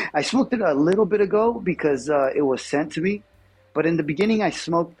cigar, and I smoked it a little bit ago because it was sent to me. But in the beginning, I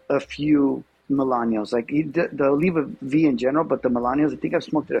smoked a few Milanos, like the Oliva V in general, but the Milanos, I think I've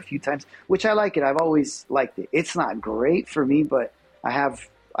smoked it a few times, which I like it. I've always liked it. It's not great for me, but I have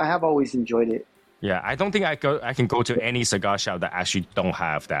always enjoyed it. Yeah, I don't think I can go to any cigar shop that actually don't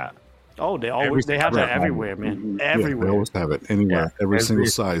have that. Oh, they have that everywhere, man. Mm-hmm. Everywhere. Yeah, they always have it anywhere, every single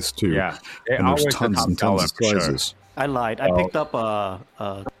size too. Yeah, and there's tons and tons of sizes. Sure. I lied. I picked up a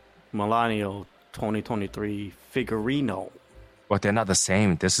Milano 2023 Figurino. Well, they're not the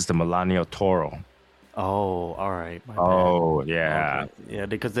same. This is the Milano Toro. Oh, all right. Oh, yeah. Okay. Yeah,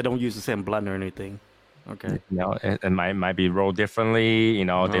 because they don't use the same blend or anything. Okay. You know, it might be rolled differently. You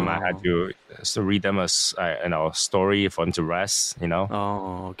know, they might have to read them as story for them to rest. You know.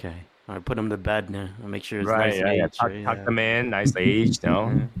 Oh, okay. All right, put them to bed now. Make sure it's nice age. Tuck them in, nice age. You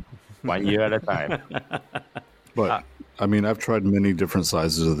know, 1 year at a time. But I mean, I've tried many different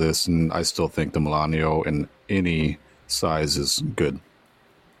sizes of this, and I still think the Milano in any size is good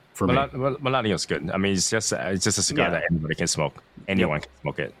for me. Milano is good. I mean, it's just a cigar that anybody can smoke. Anyone can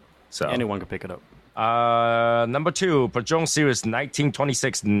smoke it. So anyone can pick it up. Number 2, Padron Series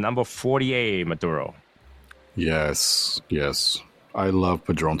 1926, number 48 Maduro. Yes. I love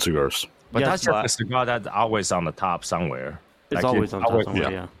Padron cigars. But that's just a cigar that's always on the top somewhere. It's like always on top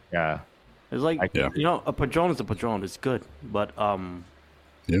somewhere, yeah. It's like, you know, a Padron is a Padron. It's good. But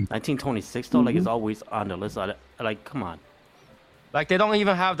 1926, though, like, it's always on the list. Like, come on. Like, they don't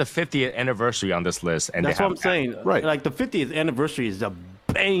even have the 50th anniversary on this list. And that's what I'm saying. Right. Like, the 50th anniversary is a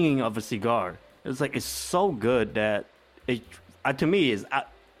banging of a cigar. It's like, it's so good that it, to me, is the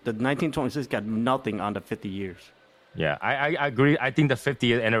 1926 got nothing on the 50 years. Yeah, I agree. I think the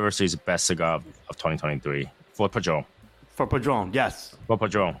 50th anniversary is the best cigar of 2023 for Padron. For Padron, yes. For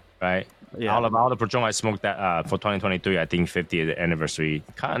Padron, right? Yeah. All of all the Padron I smoked that for 2023, I think 50th anniversry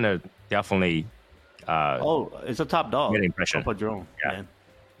kind of definitely. It's a top dog. Made impression. For Padron. Yeah. Man.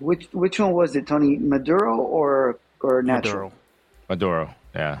 Which one was it, Tony? Maduro or natural? Maduro.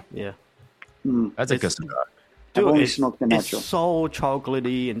 Yeah. Yeah. That's a good cigar. Dude, it's so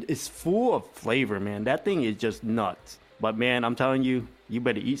chocolatey and it's full of flavor, man. That thing is just nuts. But man, I'm telling you, you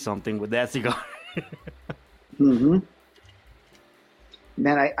better eat something with that cigar. Man,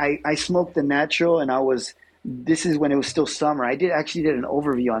 I smoked the natural, and this is when it was still summer. I did an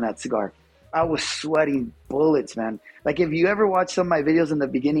overview on that cigar. I was sweating bullets, man. Like, if you ever watch some of my videos in the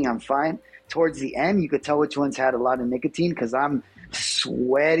beginning, I'm fine. Towards the end, you could tell which ones had a lot of nicotine because I'm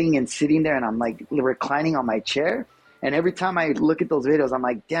sweating and sitting there, and I'm like reclining on my chair. And every time I look at those videos, I'm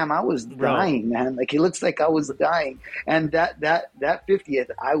like, damn, I was dying, man. Like, it looks like I was dying. And that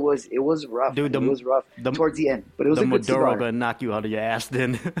 50th, it was rough. Dude, it was rough towards the end. But it was a good cigar. The Maduro gonna knock you out of your ass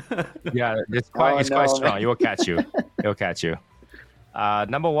then. Yeah, it's quite strong. It will catch you. It'll catch you.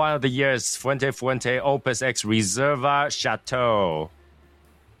 Number 1 of the year is Fuente Opus X Reserva Chateau.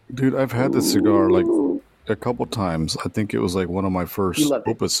 Dude, I've had this cigar like a couple times. I think it was like one of my first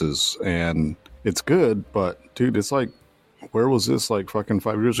opuses, and it's good, but dude, it's like, where was this like fucking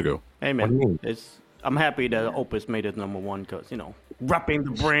 5 years ago? Hey man, I'm happy that Opus made it number 1 because, you know, repping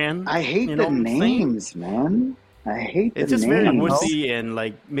the brand. I hate the names, man. I hate the names. It's just very woodsy and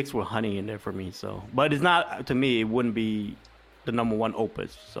like mixed with honey in there for me. So, but it's not, to me, it wouldn't be the number one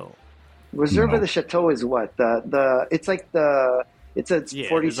opus. So Reserve of the Chateau is what it's like it's a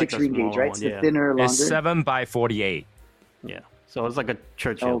 46 like ring gauge, right? It's the thinner, longer. It's 7x48. Yeah, so it's like a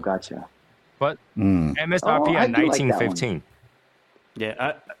Churchill. Oh, gotcha. But MSRP at 1915.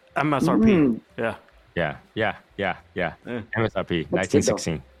 Yeah, MSRP. Yeah. Yeah. MSRP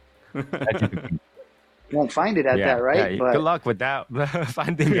 1916. Won't find it at that, right? Yeah, but good luck with that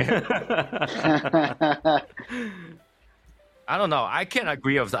finding it. I don't know. I can't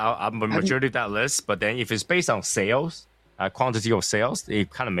agree with the majority of that list, but then if it's based on sales, quantity of sales, it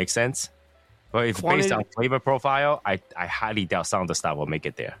kind of makes sense. But if based on flavor profile, I highly doubt some of the stuff will make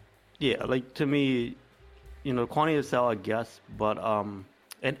it there. Yeah, like to me, quantity of sale, I guess, but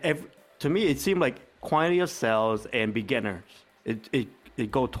to me, it seemed like quantity of sales and beginners, it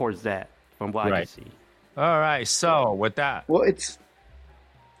go towards that from what I can see. All right, so with that, well,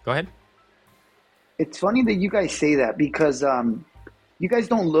 go ahead. It's funny that you guys say that because you guys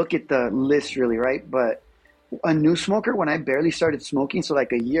don't look at the list really, right? But a new smoker, when I barely started smoking, so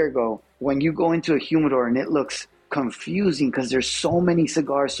like a year ago, when you go into a humidor and it looks confusing because there's so many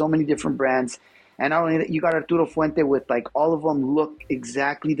cigars, so many different brands, and not only that, you got Arturo Fuente with like all of them look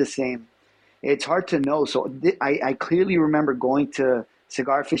exactly the same. It's hard to know. So I clearly remember going to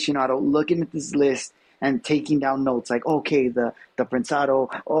Cigar Aficionado, looking at this list and taking down notes like, okay, the Prensado,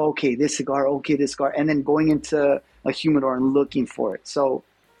 okay, this cigar, and then going into a humidor and looking for it. So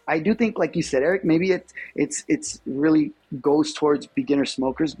I do think, like you said, Eric, maybe it's really goes towards beginner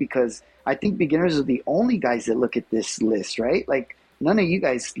smokers because I think beginners are the only guys that look at this list, right? Like none of you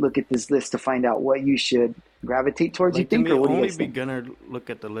guys look at this list to find out what you should gravitate towards. Like, you think, to me, or what do you only guys think? beginner look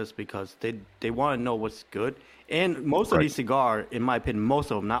at the list because they want to know what's good. And most of these cigars, in my opinion,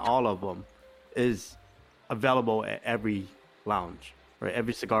 most of them, not all of them, is available at every lounge or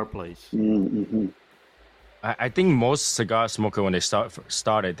every cigar place. Mm-hmm. I think most cigar smoker, when they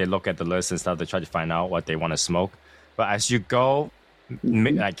started, they look at the list and stuff to try to find out what they want to smoke. But as you go,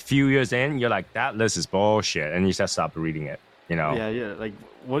 like few years in, you're like, that list is bullshit, and you just stop reading it. Yeah. Like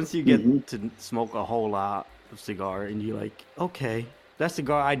once you get to smoke a whole lot of cigar, and you're like, okay, that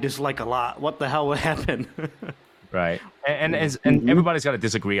cigar I dislike a lot. What the hell would happen? Right. And everybody's got to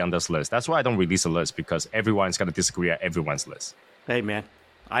disagree on this list. That's why I don't release a list, because everyone's got to disagree on everyone's list. Hey, man,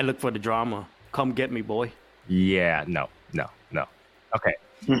 I look for the drama. Come get me, boy. Yeah, no. Okay.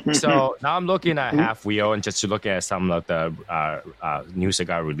 So now I'm looking at Half Wheel and just to look at some of the new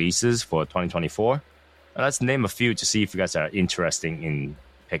cigar releases for 2024. Let's name a few to see if you guys are interested in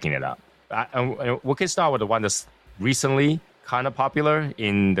picking it up. We can start with the one that's recently kind of popular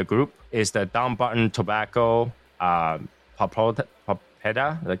in the group. Is the Down Button Tobacco Papeda,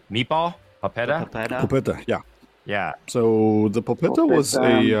 like meatball Papeda. Popeta, yeah. Yeah. So the Popeta was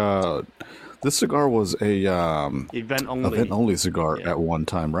this cigar was a event only cigar at one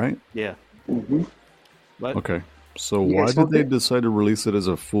time, right? Yeah. But okay. So why did they decide to release it as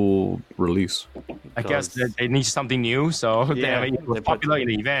a full release? I guess they need something new, so if it was popular in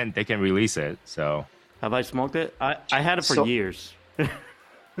the event, they can release it. So have I smoked it? I had it for years.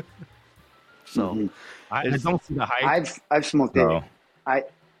 So I don't see the hype. I've smoked it. I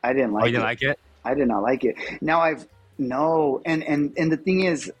didn't like it. You didn't like it? I did not like it. Now and the thing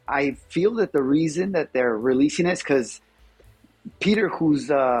is, I feel that the reason that they're releasing it is because Peter, who's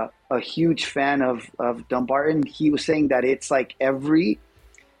a huge fan of Dumbarton, he was saying that it's like every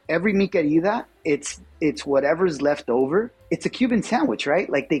mi querida, it's whatever's left over. It's a Cuban sandwich, right?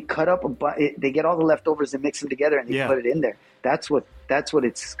 Like they cut up they get all the leftovers and mix them together and they put it in there. That's what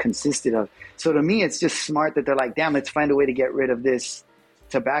it's consisted of. So to me, it's just smart that they're like, damn, let's find a way to get rid of this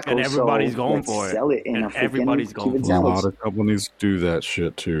tobacco. And everybody's going for it. Sell it in everybody's going for it. A lot of companies do that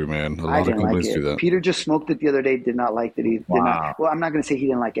shit too, man. A lot of companies do that. Peter just smoked it the other day. Did not like it. Well, I'm not going to say he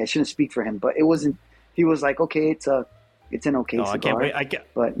didn't like it. I shouldn't speak for him, but it wasn't. He was like, okay, it's an okay cigar. I can't wait.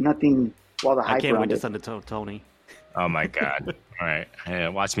 But nothing. While the hype I can't wait to send it to Tony. Oh my god! All right,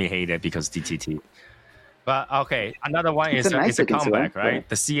 watch me hate it because DTT. But okay, another one is a comeback, right? Yeah.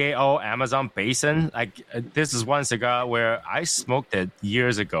 The CAO Amazon Basin. Like this is one cigar where I smoked it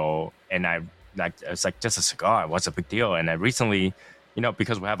years ago, and it's like just a cigar. What's a big deal? And I recently,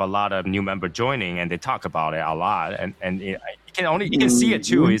 because we have a lot of new members joining, and they talk about it a lot, and you can see it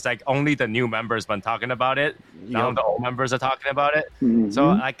too. It's like only the new members been talking about it. Now the old members are talking about it. So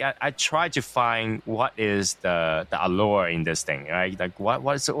like I try to find what is the allure in this thing, right? Like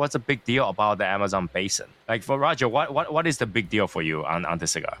what's a big deal about the Amazon Basin? Like for Roger, what is the big deal for you on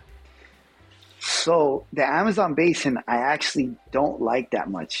this cigar? So the Amazon Basin, I actually don't like that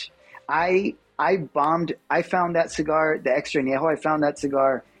much. I found that cigar, the Extra Añejo, I found that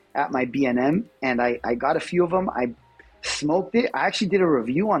cigar at my B&M, and I got a few of them. smoked it. I actually did a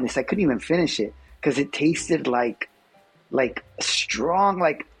review on this. I couldn't even finish it because it tasted like strong,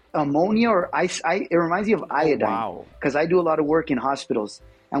 like ammonia or ice. It reminds me of iodine. Wow. Because I do a lot of work in hospitals,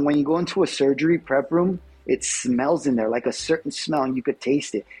 and when you go into a surgery prep room, it smells in there like a certain smell, and you could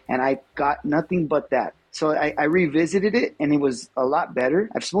taste it. And I got nothing but that. So I revisited it, and it was a lot better.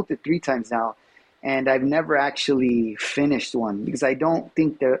 I've smoked it 3 times now, and I've never actually finished one because I don't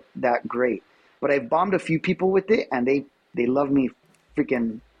think they're that great. But I've bombed a few people with it, and they love me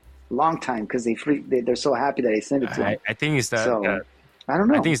freaking long time because they're so happy that I sent it to them. I think it's that. So, I don't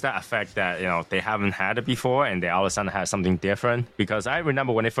know. I think it's that effect that they haven't had it before, and they all of a sudden had something different. Because I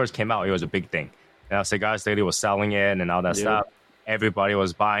remember when it first came out, it was a big thing. Cigars Daily was selling it and all that stuff. Everybody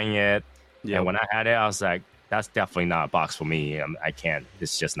was buying it. Yeah. And when I had it, I was like, that's definitely not a box for me. I can't.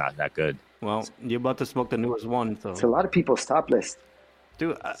 It's just not that good. Well, you're about to smoke the newest one, so it's a lot of people's top list.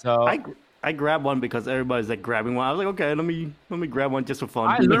 Dude, so I grabbed one because everybody's like grabbing one. I was like, okay, let me grab one just for fun.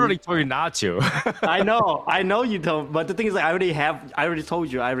 I literally told you not to. I know you told, but the thing is, like, I already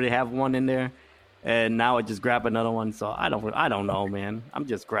told you, I already have one in there, and now I just grab another one. So I don't know, man. I'm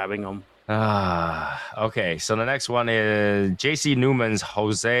just grabbing them. Okay. So the next one is J.C. Newman's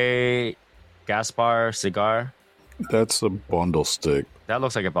Jose Gaspar cigar. That's a bundle stick. That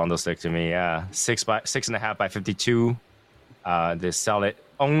looks like a bundle stick to me. Yeah, 6.5 by 52. They sell it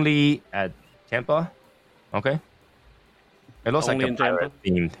only at Tampa. Okay. It looks only like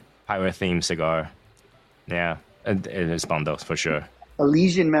a pirate themed cigar. Yeah, it is bundles for sure. A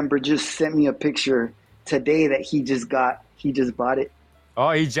Legion member just sent me a picture today that he just bought it.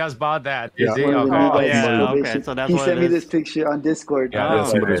 Oh, he just bought that. Yeah. Okay. So that's he sent me this picture on Discord. Yeah,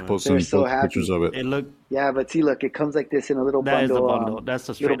 somebody was posting pictures of it. It looked. Yeah, but see, look, it comes like this in a little bundle. That is the bundle. That's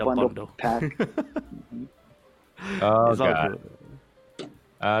a straight up bundle pack. Oh god.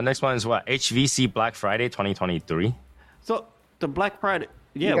 Next one is what? HVC Black Friday 2023. So the Black Friday,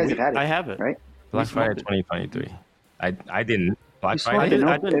 you guys have had it, I have it. Right? Black Friday 2023. I didn't. Black Friday.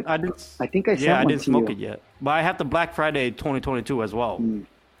 Friday. I didn't. I think I sent Yeah, I one didn't to smoke you. it yet, but I have the Black Friday 2022 as well.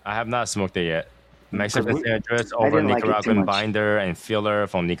 I have not smoked it yet. Mexican address over Nicaraguan binder and filler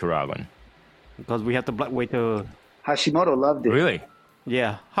from Nicaraguan. Because we have to wait to. Hashimoto loved it. Really?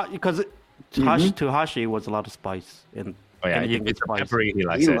 Yeah, because to Hashi was a lot of spice and. Oh yeah, if it's peppery, he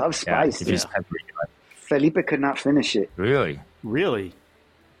likes it. He loves spice. If it's peppery, he likes it. Felipe could not finish it. Really?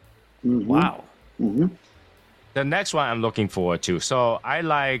 Wow. The next one I'm looking forward to. So I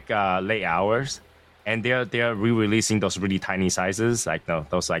like late hours, and they're re-releasing those really tiny sizes, like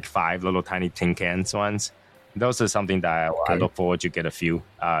those like 5 little tiny tin cans ones. Those are something that I look forward to get a few.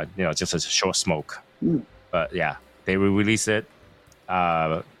 Just as a short smoke. But yeah, they re-release it.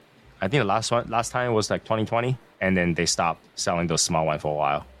 I think the last time was like 2020, and then they stopped selling those small ones for a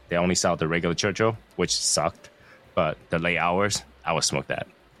while. They only sell the regular Churchill, which sucked. But the late hours, I would smoke that.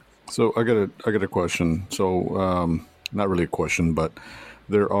 So I got a question. So not really a question, but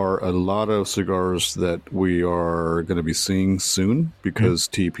there are a lot of cigars that we are going to be seeing soon because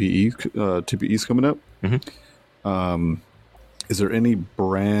TPE's coming up. Is there any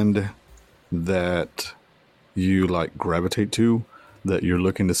brand that you like gravitate to that you're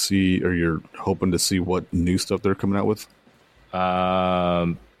looking to see, or you're hoping to see what new stuff they're coming out with?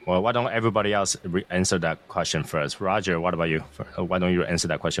 Well, why don't everybody else answer that question first? Roger, what about you? Why don't you answer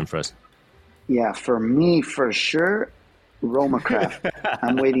that question first? Yeah, for me, for sure, Romacraft.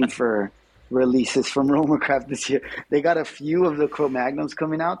 I'm waiting for releases from Romacraft this year. They got a few of the Cro-Magnums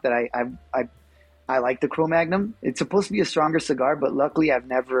coming out that I like the Cro-Magnum. It's supposed to be a stronger cigar, but luckily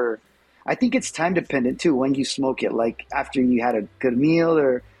I think it's time dependent too when you smoke it, like after you had a good meal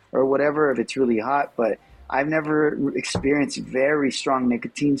or whatever, if it's really hot, but I've never experienced very strong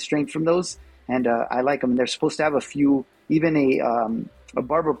nicotine strength from those, and I like them. They're supposed to have a few, even a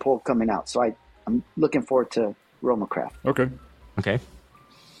barber pole coming out. So I'm looking forward to Romacraft. Okay.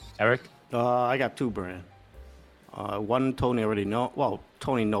 Eric? I got 2 brands. One Tony already know. Well,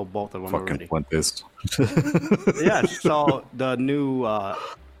 Tony know both of them already. Want this? Yeah. So the new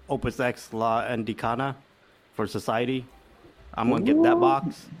Opus X La Indicana for Society. I'm gonna get that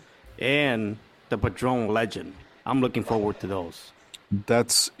box, and the Padron Legend. I'm looking forward to those.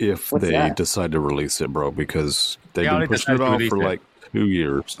 That's if What's they that? decide to release it, bro, because they've They been pushing it off for like 2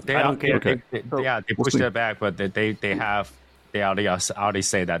 years. I don't care. They pushed it back, but they already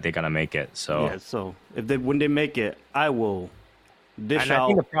say that they're gonna make it. So Yeah. So when they make it, I will dish and out. I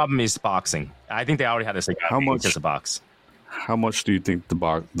think the problem is boxing. I think they already had a cigar. How much? Just a box? How much do you think the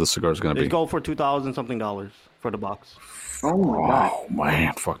cigar is going to They be? go for $2,000 something for the box. Oh my god! Oh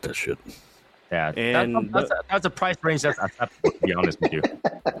man, fuck that shit. Yeah, And that's a price range that's acceptable. To be honest with you.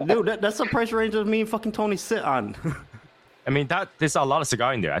 Dude, that's the price range of me and fucking Tony sit on. I mean, there's a lot of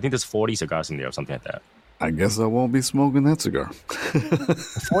cigar in there. I think there's 40 cigars in there or something like that. I guess I won't be smoking that cigar.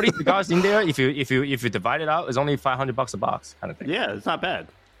 40 cigars in there. If you divide it out, it's only $500 a box, kind of thing. Yeah, it's not bad.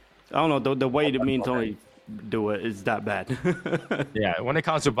 I don't know the way that me and Tony do it is that bad. Yeah, when it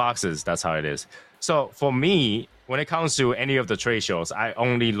comes to boxes, that's how it is. So for me, when it comes to any of the trade shows, I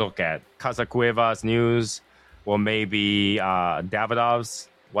only look at Casa Cueva's news or maybe Davidoff's,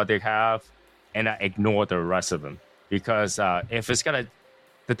 what they have, and I ignore the rest of them. Because if it's gonna,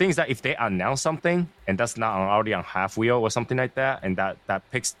 the thing is that if they announce something and that's not already on half wheel or something like that, and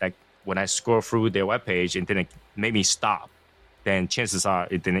that picks, like when I scroll through their webpage and didn't make me stop, then chances are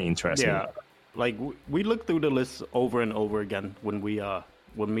it didn't interest me. Yeah, like we look through the list over and over again when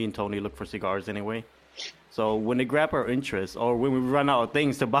me and Tony look for cigars anyway. So when they grab our interest or when we run out of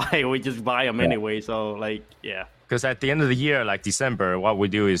things to buy, we just buy them anyway. So like, yeah. Because at the end of the year, like December, what we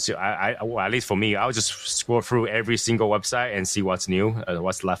do is, well, at least for me, I'll just scroll through every single website and see what's new,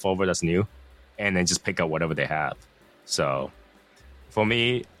 what's left over that's new, and then just pick up whatever they have. So for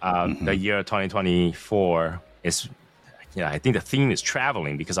me, the year 2024 is, I think the theme is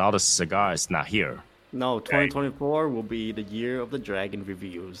traveling because all the cigars not here. No, 2024 will be the year of the dragon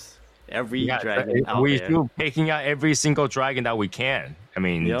reviews. Every dragon out we're there. still picking out every single dragon that we can. I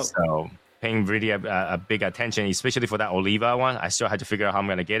mean, so paying really a big attention, especially for that Oliva one. I still had to figure out how I'm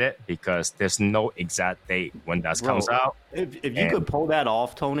going to get it because there's no exact date when that comes out. If you could pull that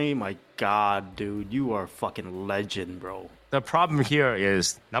off, Tony, my God, dude, you are a fucking legend, bro. The problem here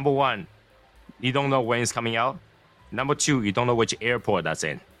is, number one, you don't know when it's coming out. Number two, you don't know which airport that's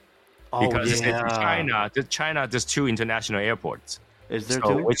in. Because it's in China, there's 2 international airports. Is there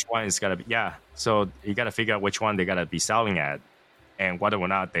so 2? which one is going to be? Yeah. So you got to figure out which one they got to be selling at and whether or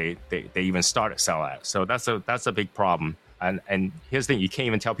not they even start to sell at. So that's a big problem. And here's the thing, you can't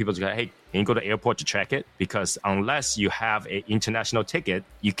even tell people to go, hey, can you go to the airport to check it? Because unless you have an international ticket,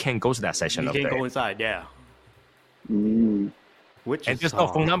 you can't go to that section of there. You can't go inside, yeah. Mm. And there's no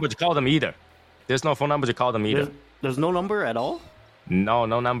phone number to call them either. There's no number at all? No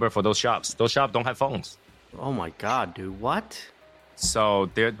number for those shops. Those shops don't have phones. Oh my God, dude, what? So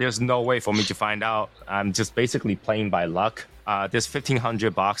there's no way for me to find out. I'm just basically playing by luck. There's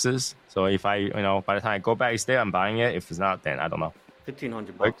 1,500 boxes. So if I, by the time I go back there, I'm buying it. If it's not, then I don't know.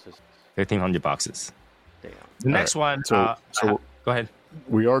 1,500 boxes. 1,500 boxes. Damn. The next one. So go ahead.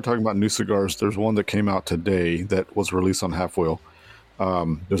 We are talking about new cigars. There's one that came out today that was released on Half Wheel.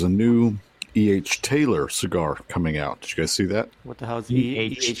 There's a new E.H. Taylor cigar coming out. Did you guys see that? What the hell is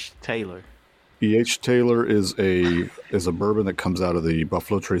E.H. Taylor? E.H. Taylor is a bourbon that comes out of the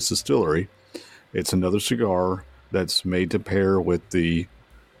Buffalo Trace Distillery. It's another cigar that's made to pair with the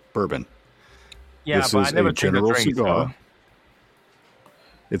bourbon. Yeah, this but is I never a general cigar. So.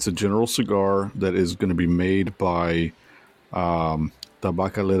 It's a general cigar that is going to be made by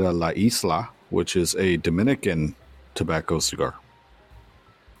Tabacalera La Isla, which is a Dominican tobacco cigar.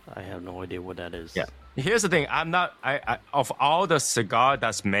 I have no idea what that is. Yeah. Here's the thing. I of all the cigar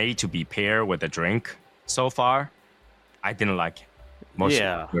that's made to be paired with a drink so far, I didn't like most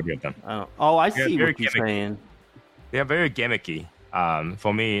of them. I see what you're saying. They're very gimmicky.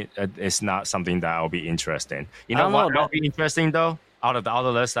 For me, it's not something that I'll be interested in. You know what? I'll be interesting though. Out of the other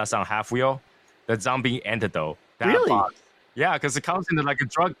list that's on Half Wheel, the zombie antidote. Really? Box. Yeah, because it comes in like a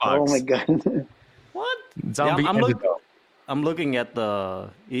drug box. Oh my God. What? Zombie antidote. I'm looking at the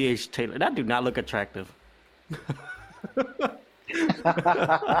E.H. Taylor. That do not look attractive.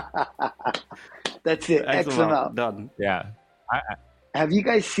 That's it. X amount. Done. Yeah. Have you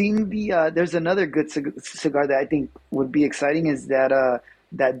guys seen the? There's another good cigar that I think would be exciting. Is that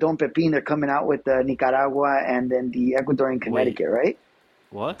Don Pepin? They're coming out with the Nicaragua and then the Ecuadorian Connecticut, right?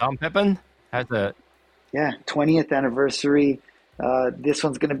 What? Don Pepin has a 20th anniversary. This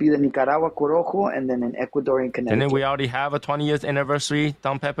one's going to be the Nicaragua Corojo and then an Ecuadorian Connecticut. And then we already have a 20th anniversary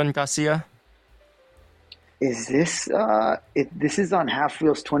Don Pepin Garcia. Is this? This is on Half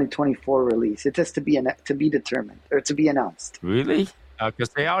Wheel's 2024 release. It says to be determined or to be announced. Really? Because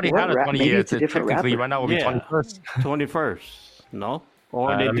they already had a 20 years. Technically, right now will be 21st. 21st. No.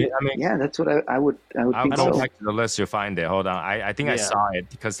 Or yeah, that's what I would think. I'll go back to the list. You'll find it. Hold on. I think I saw it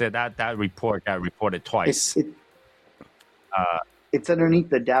because that report got reported twice. It's underneath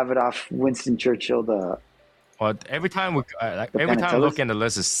the Davidoff Winston Churchill. Well, every time I look in the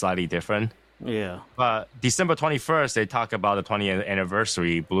list is slightly different. Yeah. But December 21st, they talk about the 20th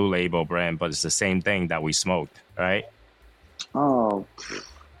anniversary Blue Label brand, but it's the same thing that we smoked, right? Oh.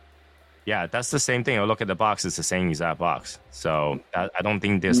 Yeah, that's the same thing. Look at the box; it's the same exact box. So I don't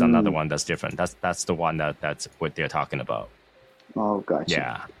think there's another one that's different. That's the one that's what they're talking about. Oh, gotcha.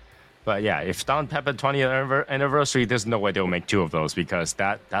 Yeah. But yeah, if Don Pepper 20th anniversary, there's no way they'll make 2 of those because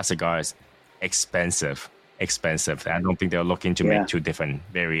that cigar is expensive. I don't think they're looking to make 2 different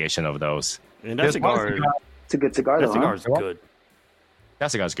variation of those. And that cigar, it's a good cigar, that though. cigar is good.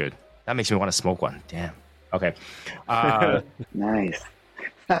 That cigar's good. That makes me want to smoke one. Damn. Okay. Nice.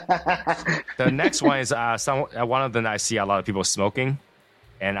 The next one is one of them I see a lot of people smoking.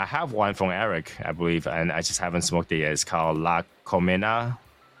 And I have one from Eric, I believe, and I just haven't smoked it yet. It's called La Comena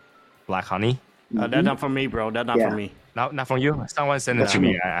Black Honey. That's not for me, bro. That's not for me. Not from you? Someone sent it to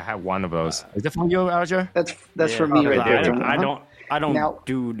me. I have one of those. Is it from you, Roger? That's for me right there. I don't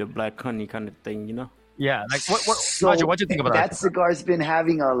do the black honey kind of thing, you know? Yeah. Like Roger, what do you think about that? That cigar's been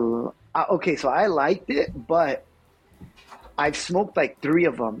having okay, so I liked it, but I've smoked like 3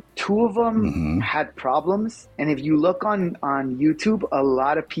 of them. 2 of them had problems. And if you look on YouTube, a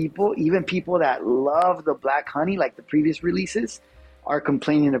lot of people, even people that love the black honey, like the previous releases, are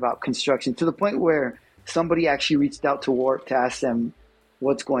complaining about construction to the point where somebody actually reached out to Warp to ask them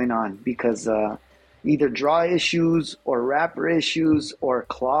what's going on because either draw issues or wrapper issues or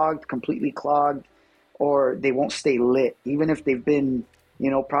completely clogged, or they won't stay lit. Even if they've been,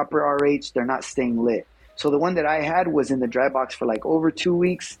 proper RH, they're not staying lit. So the one that I had was in the dry box for like over 2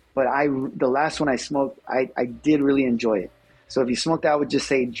 weeks, but the last one I smoked, I did really enjoy it. So if you smoked, I would just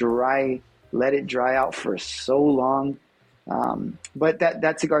say let it dry out for so long. But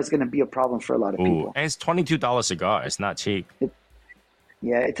that cigar is going to be a problem for a lot of people. And it's $22 cigar. It's not cheap.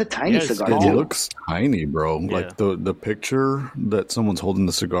 It's a tiny cigar. It looks tiny, bro. Yeah. Like the picture that someone's holding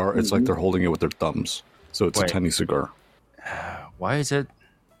the cigar, it's like they're holding it with their thumbs. So it's a tiny cigar. Why is it?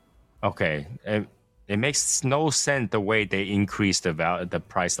 Okay. It makes no sense the way they increased the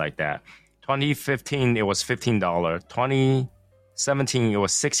price like that. 2015, it was $15. 2017, it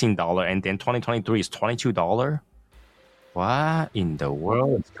was $16. And then 2023 is $22. What in the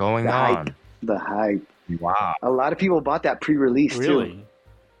world is going on? The hype. Wow. A lot of people bought that pre-release too.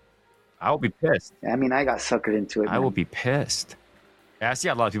 I will be pissed. I mean, I got suckered into it. I will be pissed. I see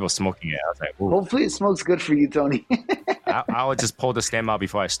a lot of people smoking it. I was like, ooh. Hopefully it smokes good for you, Tony. I would just pull the stem out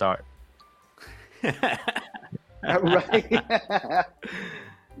before I start. Right.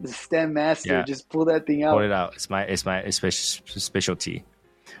 The stem master, just pull that thing out. Pull it out. It's my specialty.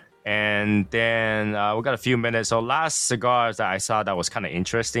 And then we got a few minutes. So last cigars that I saw that was kind of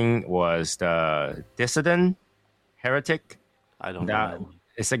interesting was the Dissident Heretic. I don't know.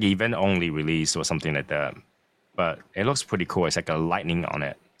 It's like event only release or something like that. But it looks pretty cool. It's like a lightning on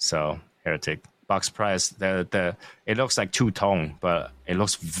it. So Heretic. Box price, it looks like 2-tone, but it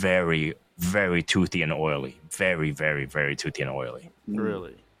looks very, very toothy and oily. Very, very, very toothy and oily.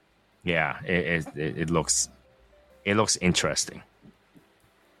 Really? Yeah, it looks interesting.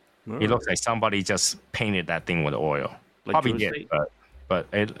 It looks like somebody just painted that thing with oil. Like probably did,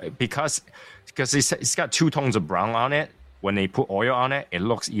 but because it's got 2 tones of brown on it. When they put oil on it, it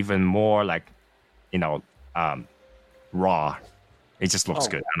looks even more like, raw. It just looks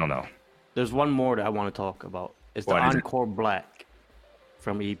good. I don't know. There's one more that I want to talk about. It's the Encore Black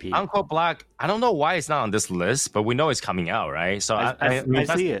from EP. Encore Black. I don't know why it's not on this list, but we know it's coming out, right? So I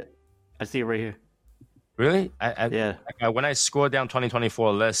see it. I see it right here. Really? Yeah. When I scroll down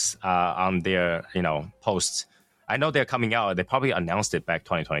 2024 lists on their posts, I know they're coming out. They probably announced it back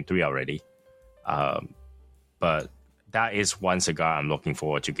 2023 already. But that is one cigar I'm looking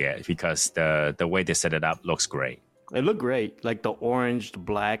forward to get because the way they set it up looks great. It looked great, like the orange, the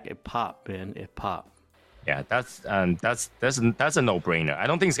black. It popped, man. It popped. Yeah, that's a no-brainer. I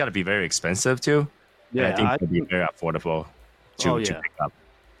don't think it's gonna be very expensive too. Yeah, I think it'll be very affordable to pick up,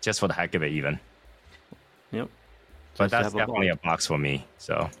 just for the heck of it, even. Yep. But that's definitely a box for me.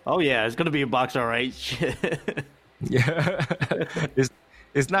 So. Oh yeah, it's gonna be a box, all right. Yeah,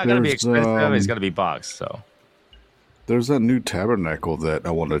 it's not gonna be expensive. It's gonna be box. So. There's that new tabernacle that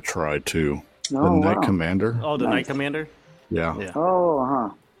I want to try too. The Night Commander. Oh, the Night Commander? Yeah.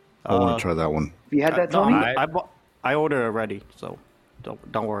 Oh, I want to try that one. You had that, Tony? I ordered already, so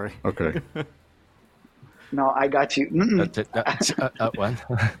don't worry. Okay. No, I got you. What?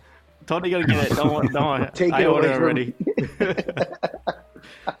 Totally gonna get it. Don't worry. Take it I ordered away already.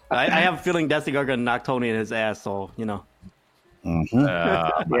 I have a feeling that cigar gonna knock Tony in his ass, so Mm-hmm.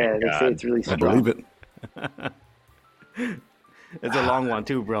 Yeah, they say it's really strong. I believe it. It's a long one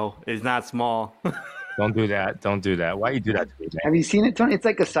too, bro. It's not small. Don't do that. Why you do that to me, man? Have you seen it, Tony? It's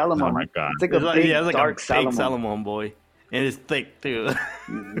like a Salomon. Oh my god! It's like a big, dark big Salomon. Salomon, boy, and it's thick too.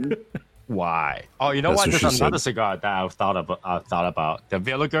 Why? Oh, you know what? There's another cigar that I've thought about. The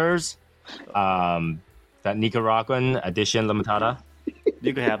Villigers, that Nicaraguan edition limitada.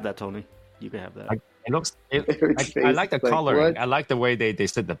 You can have that, Tony. You can have that. It looks. Eric's I face like the is like, coloring. what? I like the way they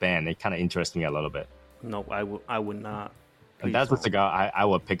set the band. It kind of interests me a little bit. No, I would not. And that's the cigar I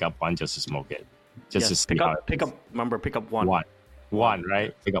would pick up one just to smoke it, just to see pick how up. Pick up. Remember, pick up one. One,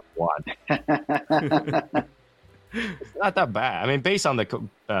 right? Pick up one. It's not that bad. I mean, based on the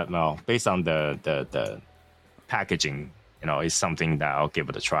packaging, it's something that I'll give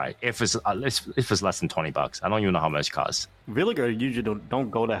it a try. If it's less than $20, I don't even know how much it costs. Really good. Usually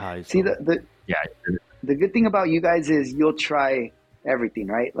don't go that high. So. See, Yeah. the good thing about you guys is you'll try everything,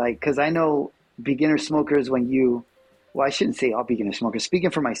 right? Like, because I know beginner smokers, I shouldn't say all beginner smokers.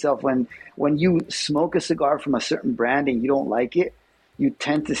 Speaking for myself, when you smoke a cigar from a certain brand and you don't like it, you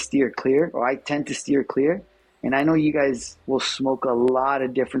tend to steer clear, or I tend to steer clear. And I know you guys will smoke a lot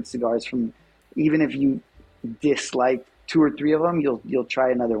of different cigars from, even if you dislike 2 or 3 of them, you'll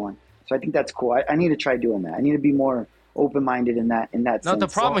try another one. So I think that's cool. I need to try doing that. I need to be more open-minded in that No, sense. the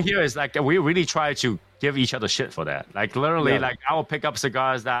problem here is like we really try to give each other shit for that. Like literally, like I will pick up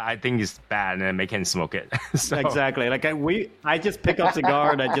cigars that I think is bad and then make him smoke it. So, Exactly. Like I just pick up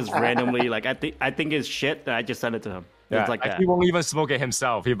cigar and I just randomly I think it's shit and I just send it to him. yeah, It's like that. he won't even smoke it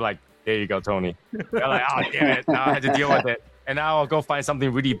himself. He'll be like, "There you go, Tony." They're like, "Oh damn it! Now I had to deal with it." And now I'll go find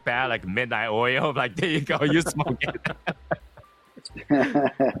something really bad like Midnight Oil. Like, there you go, you smoke it.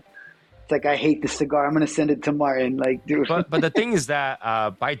 It's like, I hate the cigar. I'm going to send it to Martin. Like, dude. But the thing is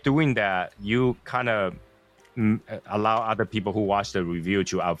that by doing that, you kind of allow other people who watch the review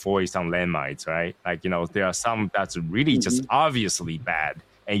to avoid some landmines, right? Like, there are some that's really just obviously bad,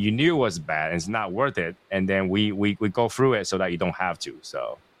 and you knew it was bad and it's not worth it. And then we go through it so that you don't have to.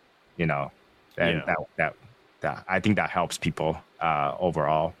 So, that I think that helps people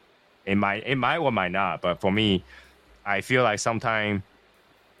overall. It might or might not, but for me, I feel like sometimes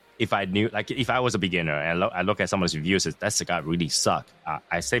if I knew, like if I was a beginner and I look at some of those reviews, that cigar really sucked.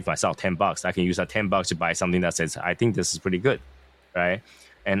 I save myself $10. I can use that $10 to buy something that says, I think this is pretty good, right?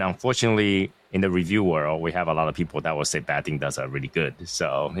 And unfortunately, in the review world, we have a lot of people that will say bad things that are really good.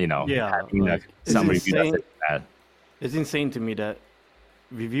 So, having some review that's bad. It's insane to me that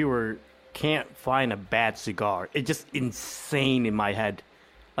reviewer can't find a bad cigar. It's just insane in my head.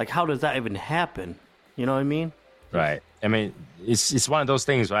 Like, how does that even happen? You know what I mean? Right. I mean, it's one of those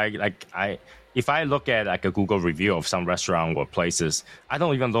things, right? Like if I look at like a Google review of some restaurant or places, I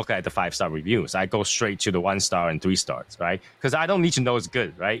don't even look at the 5-star reviews. I go straight to the 1 star and 3 stars, right? Because I don't need to know it's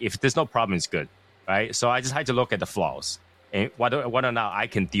good, right? If there's no problem, it's good, right? So I just had to look at the flaws and whether or not I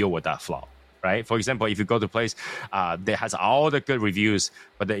can deal with that flaw, right? For example, if you go to a place that has all the good reviews,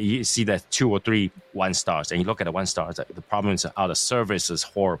 but then you see that 2 or 3 1 stars, and you look at the 1 stars, the problem is the service is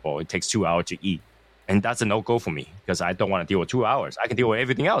horrible. It takes 2 hours to eat. And that's a no-go for me because I don't want to deal with 2 hours. I can deal with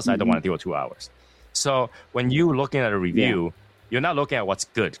everything else. I don't want to deal with 2 hours. So when you're looking at a review, you're not looking at what's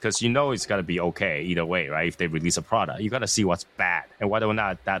good because it's got to be okay either way, right? If they release a product, you got to see what's bad and whether or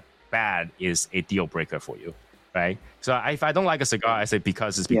not that bad is a deal breaker for you, right? So if I don't like a cigar, I say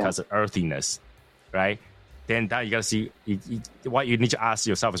because of earthiness, right? Then that you got to see what you need to ask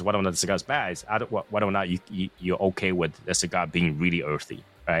yourself is whether or not the cigar is bad. Is whether or not you're okay with the cigar being really earthy.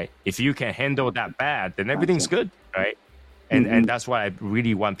 Right. If you can handle that bad, then everything's good. Right. And that's what I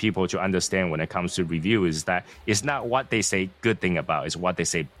really want people to understand when it comes to review is that it's not what they say good thing about, it's what they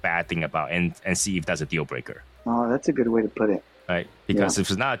say bad thing about and see if that's a deal breaker. Oh, that's a good way to put it. Right. Because if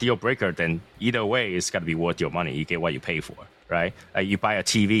it's not a deal breaker, then either way, it's got to be worth your money. You get what you pay for. Right. Like you buy a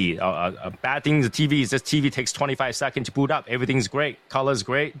TV, a bad thing, the TV is this TV takes 25 seconds to boot up. Everything's great. Color's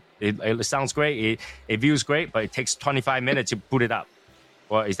great. It sounds great. It views great, but it takes 25 minutes to boot it up.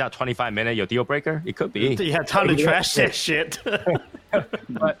 Well, is that 25 minutes your deal breaker? It could be. Yeah, time to trash that shit.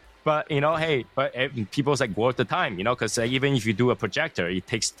 but hey, people's like worth the time, because even if you do a projector, it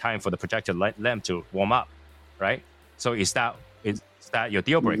takes time for the projector lamp to warm up, right? So is that your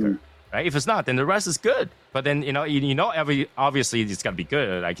deal breaker, right? If it's not, then the rest is good. But then obviously it's gotta be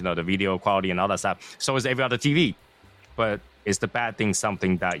good, like the video quality and all that stuff. So is every other TV, but is the bad thing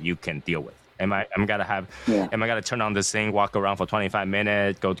something that you can deal with? Am I gonna turn on this thing, walk around for 25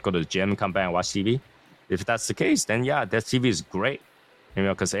 minutes, go to the gym, come back and watch TV? If that's the case, then that TV is great.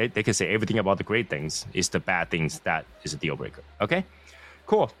 Because they can say everything about the great things. It's the bad things that is a deal breaker. Okay,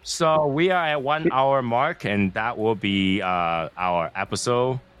 cool. So we are at 1 hour mark, and that will be our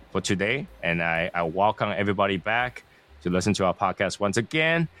episode for today. And I welcome everybody back to listen to our podcast once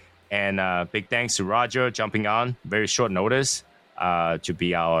again. And big thanks to Roger jumping on very short notice to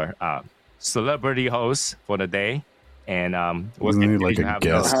be our celebrity host for the day, and wasn't he like a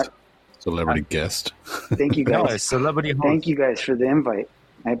guest? Celebrity guest. Thank you guys. No, celebrity host. Thank you guys for the invite.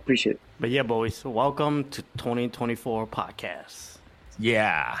 I appreciate it. But yeah, boys, welcome to 2024 podcast.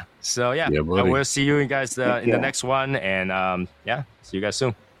 Yeah. So yeah, Yeah, buddy. we'll see you guys in Yeah. the next one, and yeah, see you guys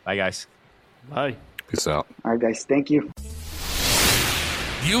soon. Bye, guys. Bye. Peace out. All right, guys. Thank you.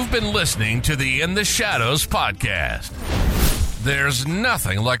 You've been listening to the In the Shadows podcast. There's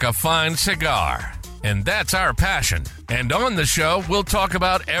nothing like a fine cigar, and that's our passion. And on the show, we'll talk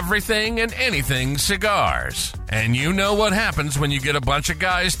about everything and anything cigars. And you know what happens when you get a bunch of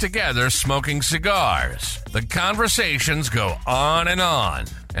guys together smoking cigars. The conversations go on.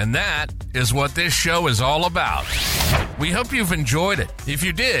 And that is what this show is all about. We hope you've enjoyed it. If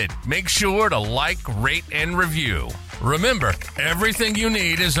you did, make sure to like, rate, and review. Remember, everything you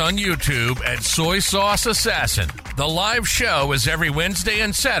need is on YouTube at Soy Sauce Assassin. The live show is every Wednesday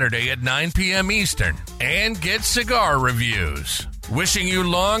and Saturday at 9 p.m. Eastern. And get cigar reviews. Wishing you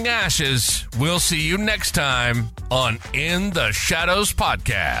long ashes. We'll see you next time on In the Shadows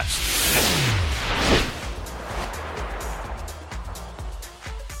podcast.